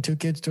taking 2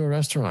 kids to a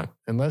restaurant.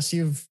 Unless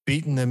you've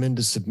beaten them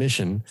into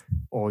submission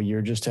or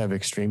you just have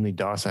extremely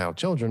docile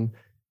children,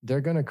 they're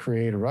going to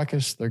create a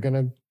ruckus. They're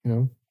going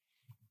to,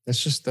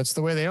 that's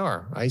the way they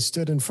are. I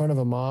stood in front of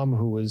a mom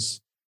who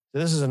was,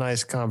 this is a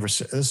nice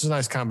conversation. This is a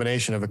nice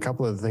combination of a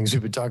couple of the things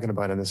we've been talking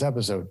about in this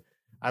episode.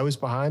 I was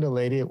behind a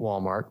lady at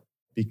Walmart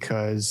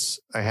because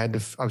I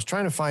was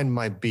trying to find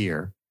my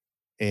beer,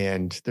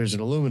 and there's an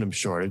aluminum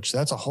shortage.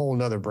 That's a whole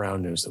nother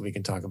brown news that we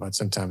can talk about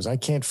sometimes. I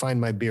can't find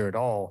my beer at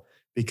all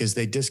because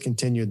they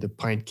discontinued the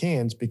pint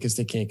cans because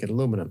they can't get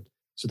aluminum.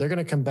 So they're going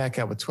to come back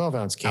out with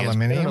 12-ounce cans.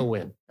 Aluminum? They're going to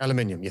win.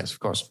 Aluminum, yes, of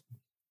course.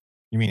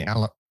 You mean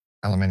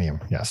aluminum?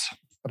 Yes.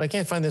 But I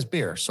can't find this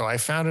beer. So I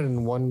found it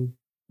in one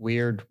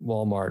weird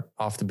Walmart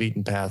off the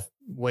beaten path,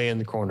 way in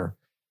the corner.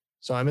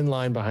 So I'm in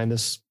line behind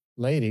this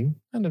lady,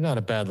 and not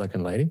a bad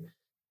looking lady.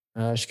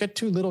 She got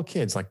 2 little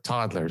kids, like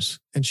toddlers,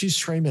 and she's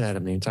screaming at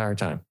him the entire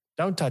time.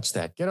 Don't touch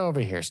that. Get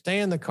over here. Stay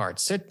in the cart.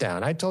 Sit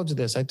down. I told you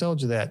this. I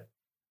told you that.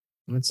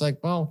 And it's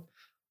like, well,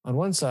 on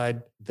one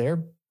side,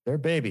 they're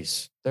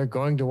babies. They're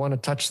going to want to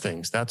touch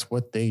things. That's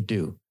what they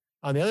do.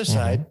 On the other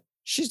side,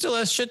 she still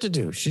has shit to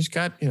do. She's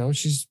got,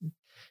 she's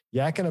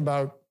yakking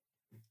about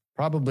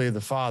probably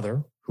the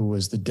father who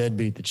was the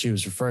deadbeat that she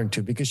was referring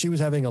to, because she was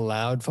having a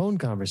loud phone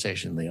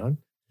conversation, Leon.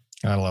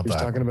 I love that. She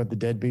was talking about the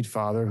deadbeat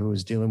father who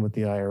was dealing with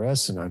the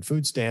IRS and on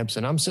food stamps.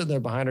 And I'm sitting there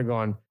behind her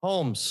going,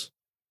 Holmes,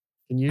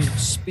 can you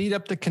speed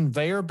up the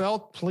conveyor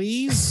belt,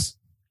 please?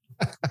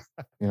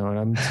 And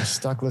I'm just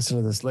stuck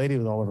listening to this lady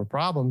with all of her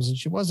problems. And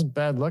she wasn't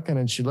bad looking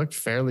and she looked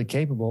fairly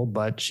capable,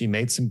 but she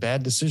made some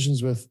bad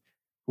decisions with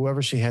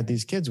whoever she had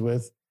these kids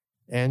with,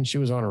 and she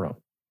was on her own.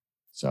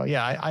 So,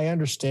 yeah, I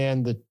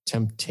understand the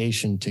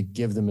temptation to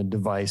give them a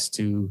device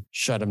to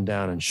shut them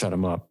down and shut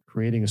them up.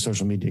 Creating a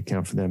social media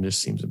account for them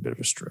just seems a bit of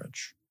a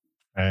stretch.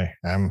 Hey,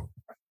 I'm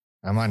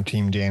on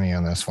Team Danny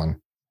on this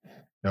one.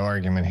 No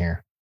argument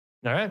here.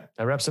 All right,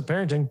 that wraps up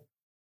parenting.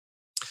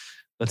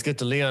 Let's get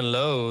to Leon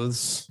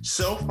Loathes.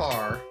 So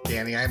far,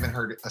 Danny, I haven't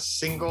heard a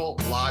single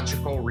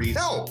logical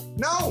reason.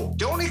 No,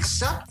 don't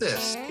accept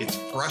this. It's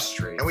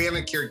frustrating. And we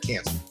haven't cured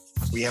cancer.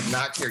 We have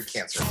not cured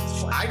cancer.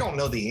 I don't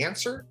know the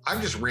answer.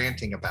 I'm just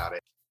ranting about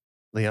it.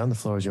 Leon, the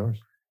floor is yours.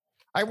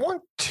 I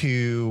want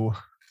to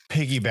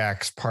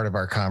piggyback part of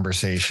our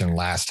conversation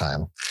last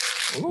time,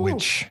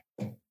 which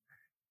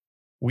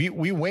we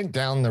went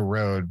down the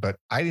road, but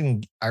I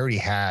already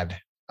had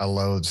a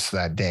Loathes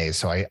that day,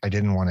 so I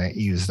didn't want to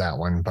use that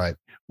one. But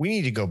we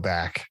need to go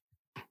back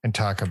and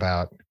talk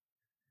about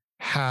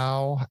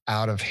how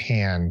out of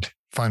hand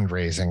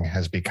fundraising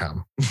has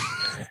become.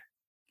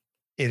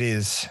 It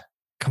is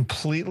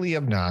completely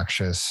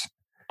obnoxious.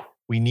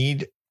 We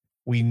need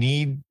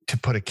to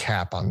put a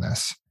cap on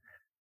this.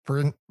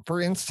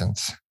 For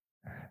instance,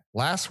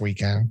 last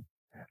weekend,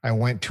 I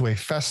went to a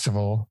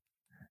festival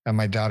at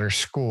my daughter's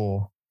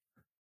school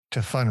to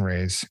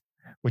fundraise,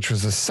 which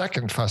was the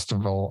second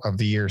festival of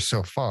the year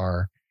so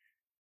far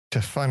to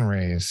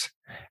fundraise.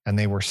 And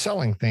they were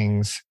selling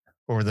things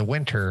over the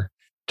winter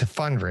to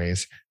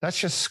fundraise. That's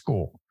just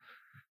school.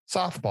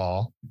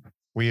 Softball,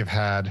 we have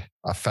had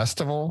a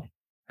festival.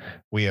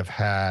 We have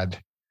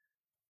had,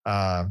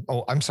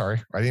 I'm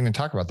sorry. I didn't even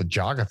talk about the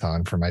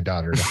jogathon for my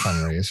daughter to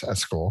fundraise at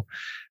school.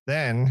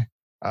 Then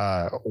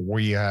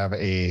we have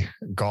a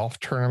golf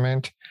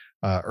tournament.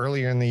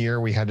 Earlier in the year,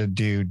 we had to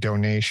do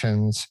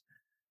donations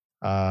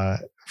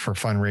for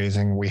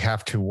fundraising. We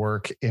have to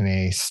work in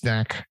a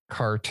snack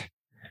cart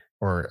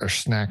or a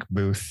snack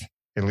booth,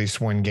 at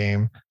least one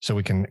game, so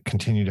we can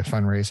continue to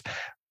fundraise.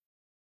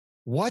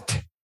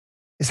 What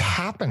is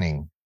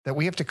happening that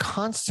we have to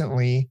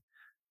constantly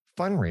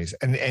fundraise?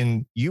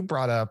 And you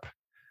brought up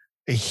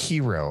a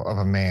hero of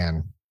a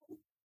man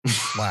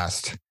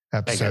last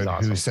episode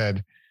who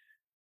said,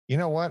 you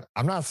know what?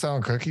 I'm not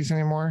selling cookies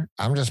anymore.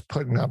 I'm just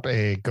putting up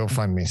a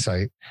GoFundMe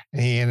site.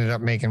 And he ended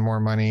up making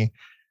more money,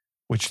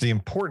 which the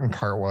important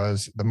part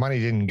was the money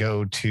didn't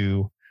go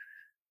to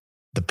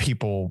the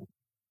people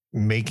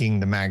making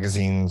the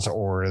magazines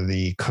or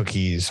the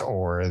cookies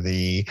or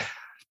the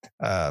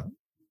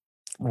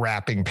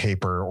wrapping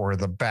paper or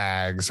the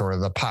bags or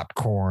the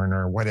popcorn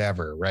or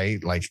whatever,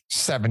 right? Like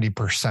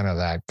 70% of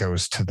that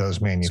goes to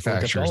those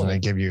manufacturers and they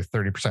give you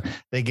 30%.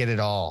 They get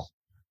it all.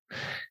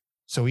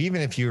 So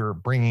even if you're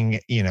bringing,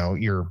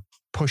 you're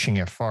pushing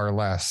it far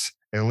less,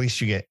 at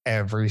least you get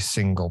every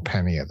single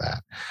penny of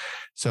that.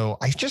 So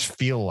I just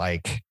feel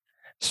like,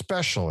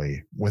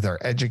 especially with our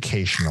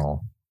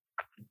educational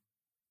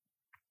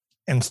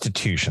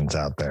institutions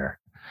out there,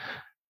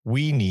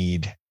 we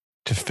need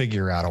to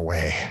figure out a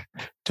way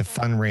to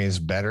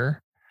fundraise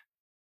better.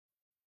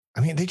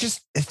 I mean, they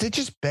just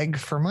beg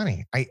for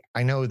money.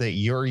 I know that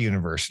your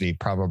university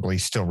probably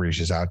still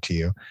reaches out to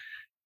you.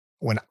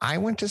 When I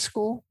went to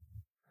school,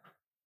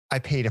 I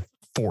paid a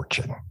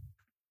fortune.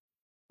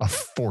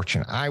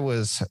 I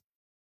was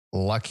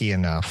lucky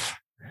enough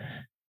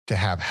to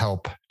have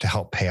help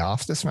pay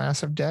off this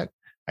massive debt.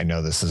 I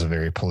know this is a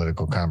very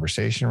political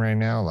conversation right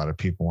now. A lot of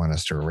people want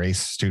us to erase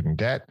student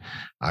debt.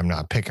 I'm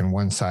not picking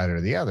one side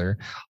or the other.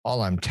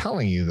 All I'm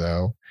telling you,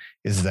 though,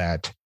 is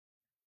that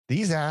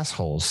these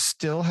assholes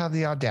still have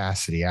the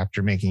audacity,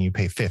 after making you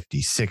pay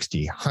 $50,000,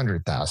 $60,000,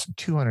 $100,000,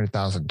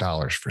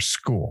 $200,000 for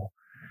school,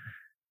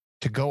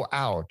 to go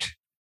out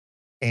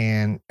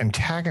and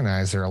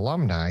antagonize their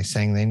alumni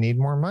saying they need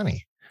more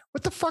money.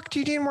 What the fuck do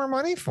you need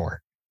more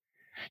for?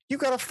 You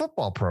got a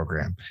football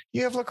program.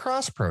 You have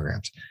lacrosse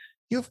programs.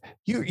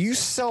 You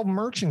sell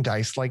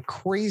merchandise like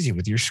crazy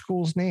with your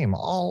school's name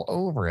all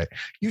over it.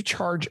 You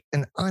charge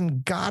an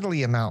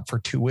ungodly amount for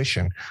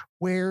tuition.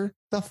 Where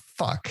the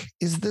fuck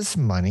is this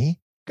money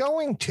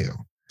going to?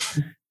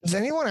 Does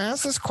anyone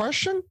ask this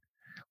question?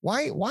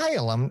 Why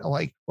alum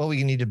like, well,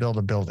 we need to build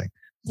a building.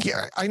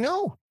 Yeah, I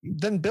know.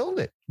 Then build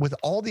it with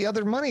all the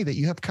other money that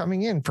you have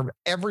coming in from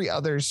every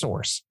other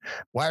source.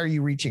 Why are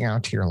you reaching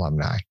out to your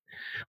alumni?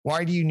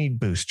 Why do you need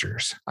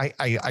boosters?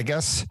 I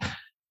guess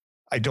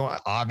I don't.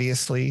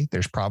 Obviously,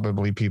 there's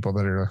probably people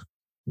that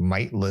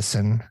might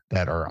listen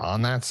that are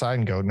on that side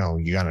and go, no,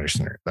 you got to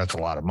understand, that's a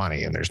lot of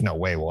money and there's no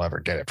way we'll ever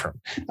get it from.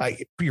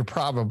 You're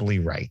probably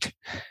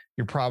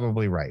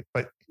right.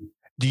 But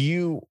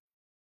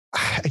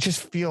I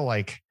just feel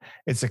like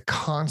it's a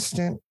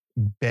constant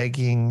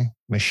begging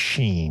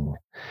machine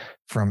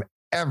from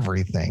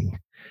everything,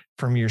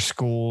 from your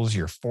schools,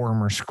 your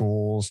former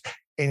schools,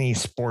 any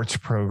sports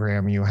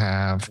program you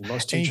have.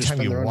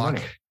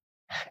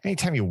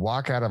 Anytime you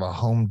walk out of a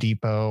Home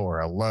Depot or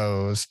a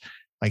Lowe's,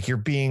 like you're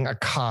being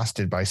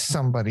accosted by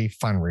somebody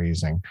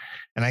fundraising.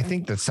 And I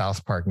think that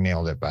South Park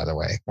nailed it, by the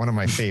way. One of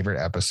my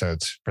favorite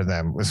episodes for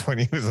them was when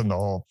he was in the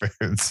Whole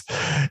Foods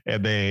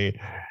and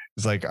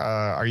it's like,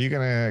 are you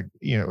going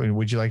to,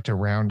 would you like to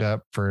round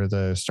up for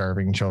the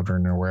starving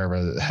children or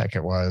wherever the heck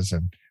it was?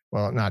 And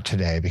well, not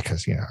today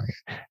because,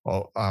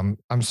 I'm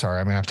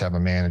sorry, I'm going to have a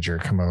manager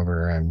come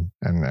over and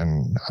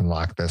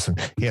unlock this. And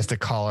he has to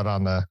call it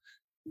on the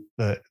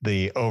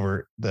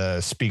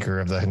speaker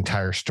of the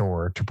entire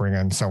store to bring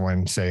in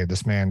someone, say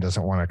this man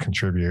doesn't want to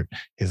contribute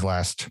his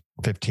last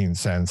 15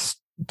 cents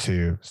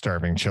to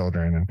starving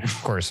children, and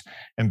of course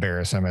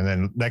embarrass him. And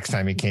then next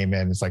time he came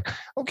in, it's like,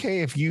 okay,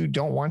 if you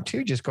don't want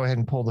to, just go ahead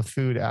and pull the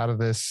food out of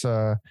this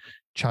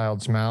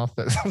child's mouth.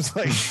 That was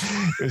like,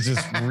 it was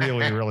just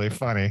really, really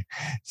funny.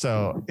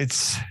 So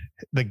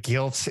the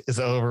guilt is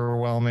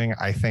overwhelming.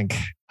 I think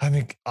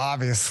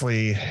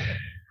obviously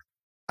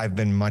I've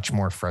been much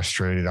more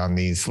frustrated on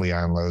these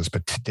Leon lows,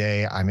 but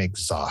today I'm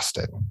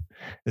exhausted.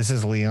 This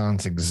is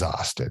Leon's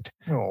exhausted.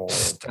 Oh.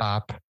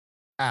 Stop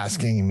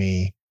asking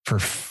me for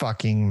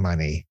fucking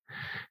money.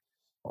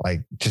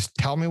 Like, just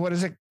tell me, what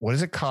does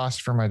it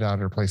cost for my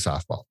daughter to play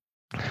softball?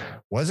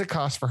 What does it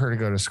cost for her to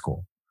go to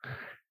school?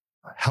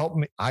 Help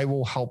me. I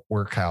will help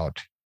work out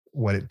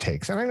what it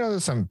takes. And I know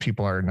that some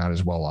people are not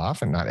as well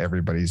off and not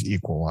everybody's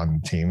equal on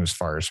the team as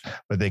far as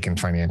what they can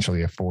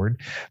financially afford,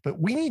 but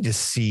we need to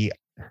see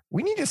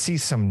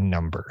some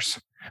numbers.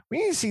 We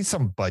need to see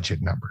some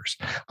budget numbers.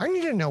 I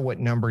need to know what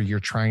number you're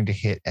trying to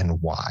hit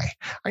and why.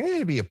 I need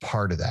to be a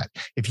part of that.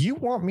 If you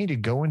want me to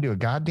go into a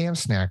goddamn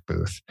snack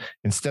booth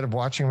instead of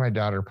watching my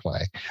daughter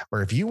play,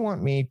 or if you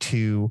want me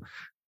to,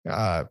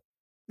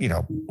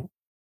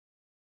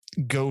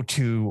 go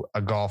to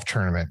a golf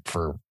tournament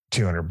for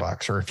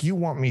 $200, or if you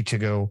want me to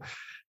go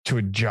to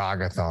a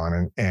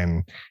jogathon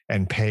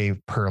and pay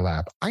per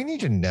lap, I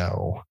need to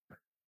know.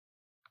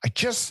 I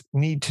just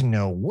need to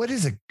know, what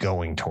is it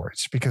going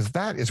towards? Because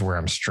that is where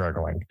I'm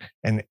struggling.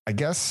 And I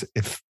guess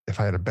if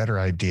I had a better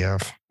idea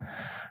of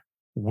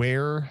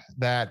where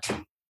that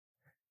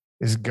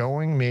is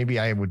going, maybe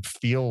I would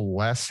feel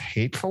less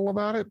hateful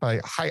about it,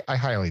 but I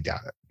highly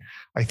doubt it.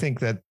 I think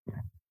that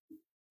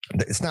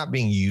it's not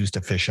being used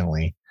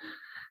efficiently,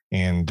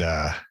 and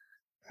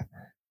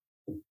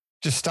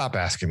just stop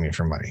asking me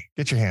for money.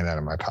 Get your hand out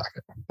of my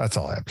pocket. That's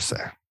all I have to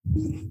say.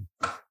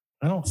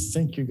 I don't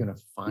think you're going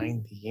to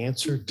find the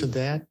answer to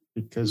that,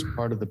 because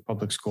part of the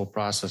public school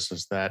process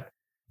is that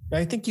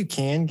I think you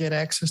can get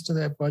access to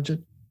that budget,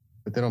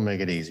 but they don't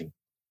make it easy.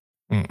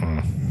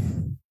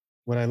 Mm-mm.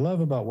 What I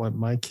love about what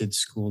my kid's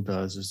school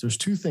does is there's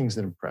two things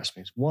that impress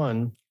me.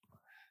 One,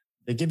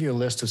 they give you a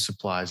list of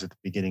supplies at the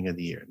beginning of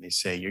the year, and they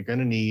say, you're going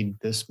to need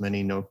this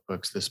many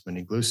notebooks, this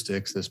many glue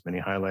sticks, this many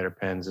highlighter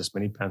pens, this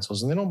many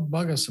pencils, and they don't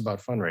bug us about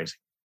fundraising.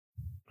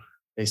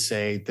 They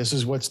say, this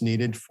is what's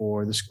needed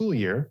for the school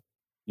year.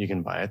 You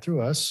can buy it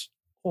through us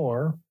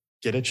or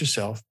get it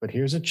yourself, but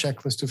here's a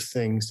checklist of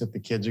things that the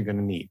kids are going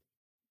to need.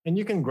 And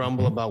you can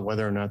grumble about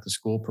whether or not the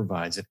school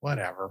provides it,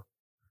 whatever.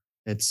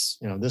 It's,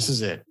 this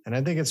is it. And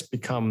I think it's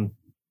become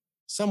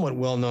somewhat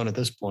well known at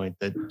this point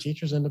that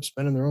teachers end up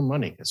spending their own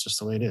money. It's just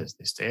the way it is.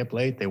 They stay up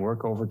late, they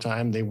work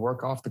overtime, they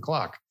work off the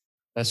clock.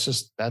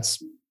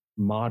 That's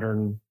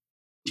modern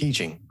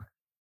teaching.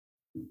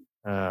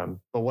 But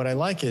what I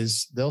like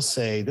is they'll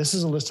say, this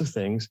is a list of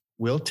things.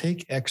 We'll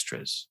take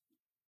extras.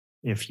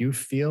 If you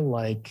feel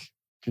like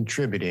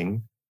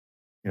contributing,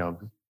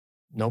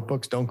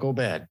 notebooks don't go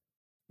bad.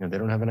 They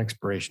don't have an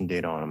expiration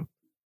date on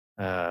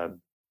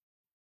them.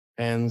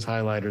 Pens,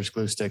 highlighters,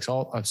 glue sticks,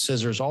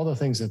 scissors, all the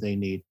things that they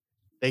need.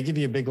 They give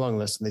you a big long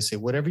list and they say,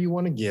 whatever you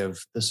want to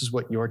give, this is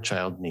what your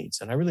child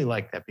needs. And I really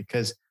like that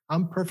because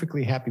I'm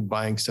perfectly happy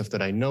buying stuff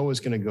that I know is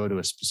going to go to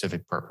a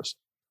specific purpose.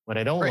 What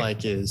I don't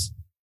like is,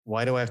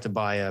 why do I have to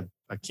buy a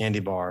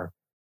candy bar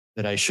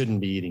that I shouldn't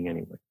be eating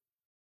anyway?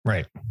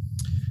 Right.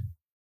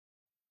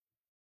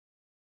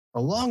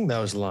 Along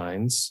those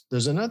lines,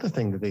 there's another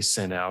thing that they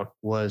sent out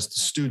was the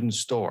student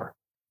store.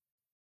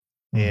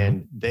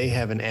 And they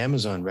have an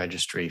Amazon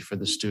registry for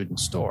the student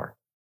store.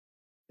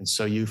 And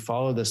so you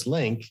follow this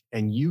link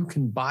and you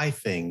can buy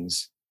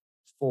things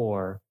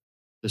for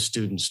the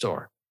student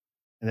store.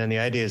 And then the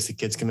idea is the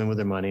kids come in with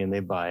their money and they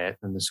buy it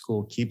and the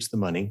school keeps the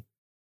money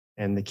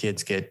and the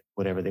kids get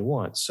whatever they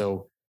want.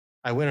 So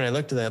I went and I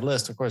looked at that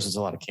list. Of course, it's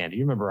a lot of candy.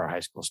 You remember our high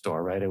school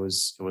store, right? It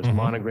was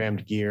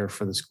monogrammed gear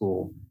for the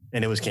school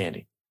and it was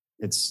candy.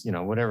 It's,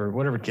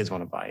 whatever kids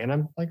want to buy. And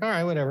I'm like, all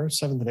right, whatever.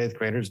 7th and 8th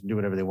graders do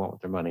whatever they want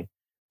with their money.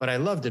 But I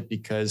loved it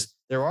because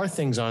there are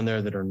things on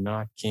there that are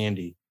not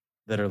candy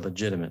that are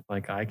legitimate.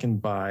 Like I can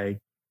buy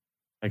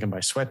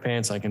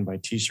sweatpants, I can buy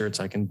t-shirts,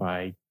 I can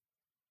buy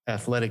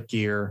athletic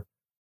gear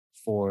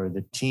for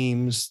the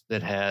teams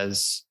that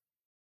has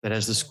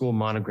the school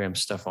monogram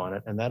stuff on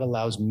it. And that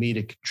allows me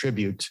to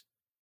contribute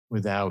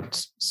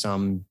without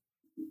some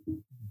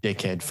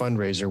dickhead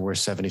fundraiser where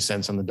 70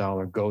 cents on the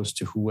dollar goes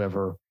to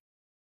whoever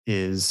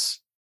is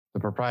the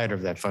proprietor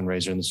of that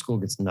fundraiser and the school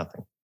gets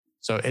nothing.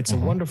 So it's a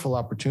wonderful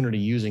opportunity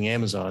using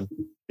Amazon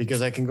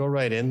because I can go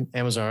right in.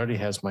 Amazon already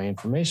has my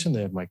information.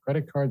 They have my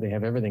credit card. They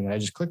have everything. And I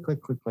just click.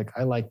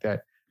 I like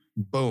that.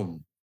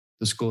 Boom.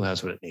 The school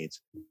has what it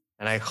needs.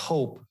 And I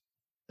hope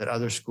that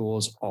other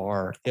schools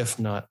are, if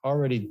not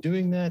already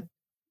doing that,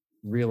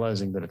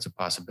 realizing that it's a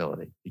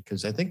possibility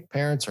because I think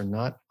parents are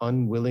not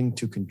unwilling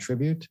to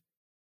contribute.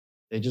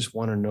 They just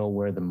want to know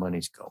where the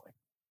money's going.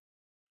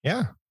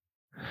 Yeah.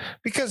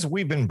 Because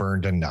we've been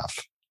burned enough.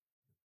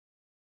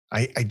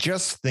 I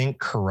just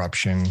think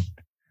corruption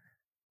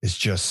is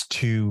just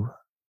too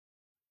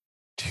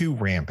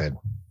rampant.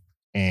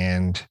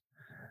 And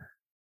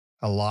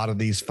a lot of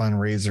these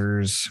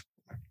fundraisers,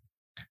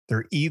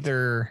 they're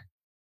either,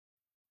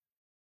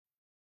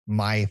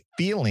 my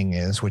feeling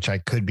is, which I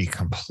could be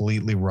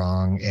completely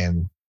wrong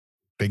and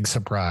big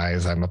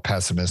surprise, I'm a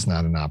pessimist,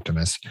 not an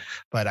optimist,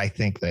 but I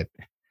think that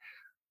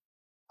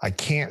I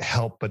can't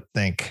help but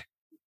think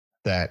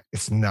that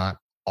it's not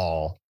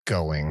all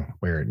going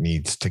where it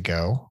needs to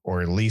go,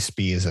 or at least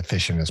be as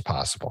efficient as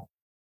possible.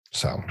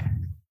 So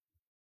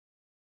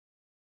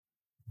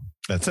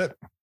that's it.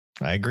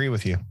 I agree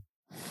with you.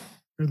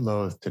 Good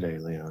loathe today,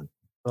 Leon.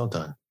 Well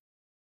done.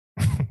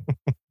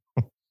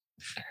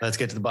 Let's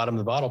get to the bottom of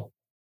the bottle.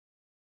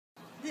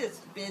 This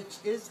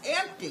bitch is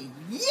empty.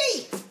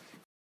 Yeet!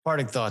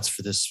 Parting thoughts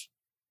for this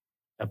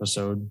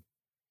episode.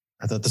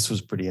 I thought this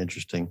was pretty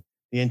interesting.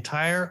 The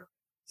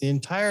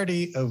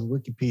entirety of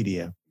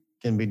Wikipedia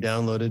can be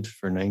downloaded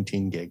for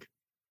 19 gig.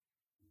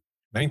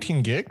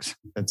 19 gigs?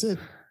 That's it.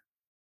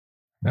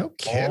 No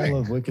kidding. All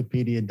of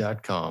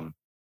Wikipedia.com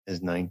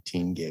is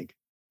 19 gig.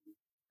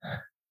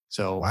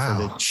 So for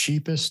the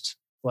cheapest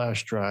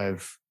flash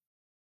drive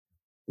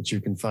that you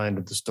can find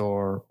at the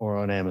store or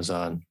on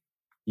Amazon,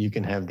 you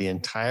can have the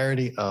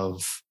entirety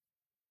of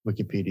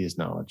Wikipedia's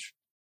knowledge.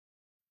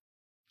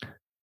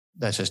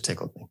 That just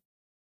tickled me.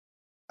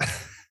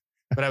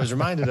 But I was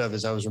reminded of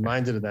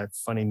that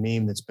funny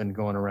meme that's been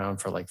going around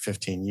for like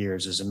 15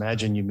 years is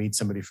imagine you meet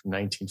somebody from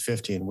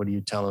 1950 and what do you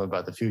tell them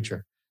about the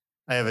future?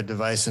 I have a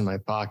device in my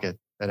pocket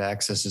that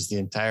accesses the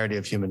entirety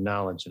of human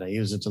knowledge and I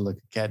use it to look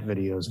at cat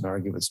videos and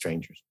argue with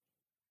strangers.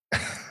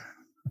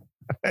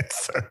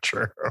 It's so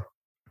true.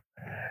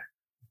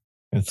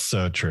 It's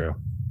so true.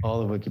 All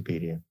of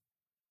Wikipedia.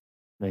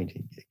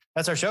 19 gig.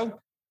 That's our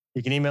show.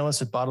 You can email us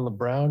at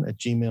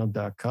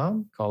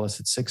bottleofbrown@gmail.com. Call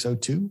us at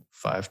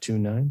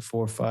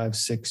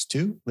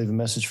 602-529-4562. Leave a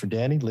message for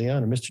Danny,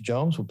 Leon, or Mr.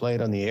 Jones. We'll play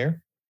it on the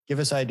air. Give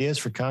us ideas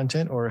for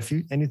content or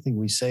anything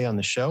we say on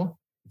the show.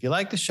 If you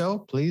like the show,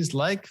 please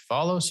like,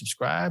 follow,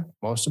 subscribe.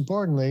 Most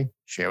importantly,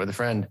 share with a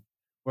friend.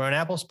 We're on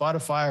Apple,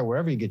 Spotify, or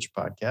wherever you get your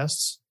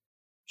podcasts.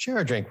 Share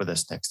a drink with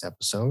us next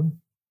episode.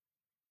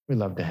 We'd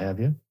love to have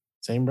you.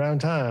 Same brown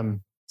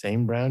time,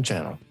 same brown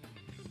channel.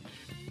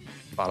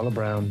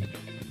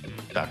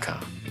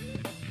 bottleofbrown.com.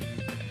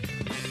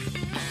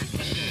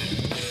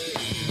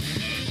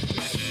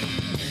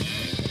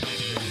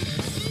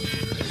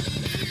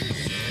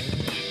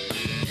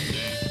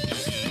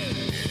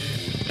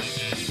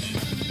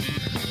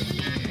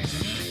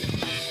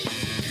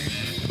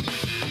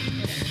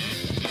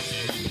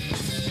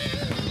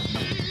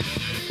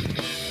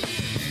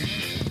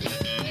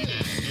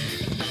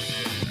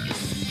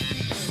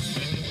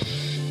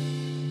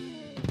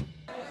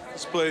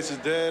 place is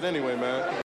dead anyway, man.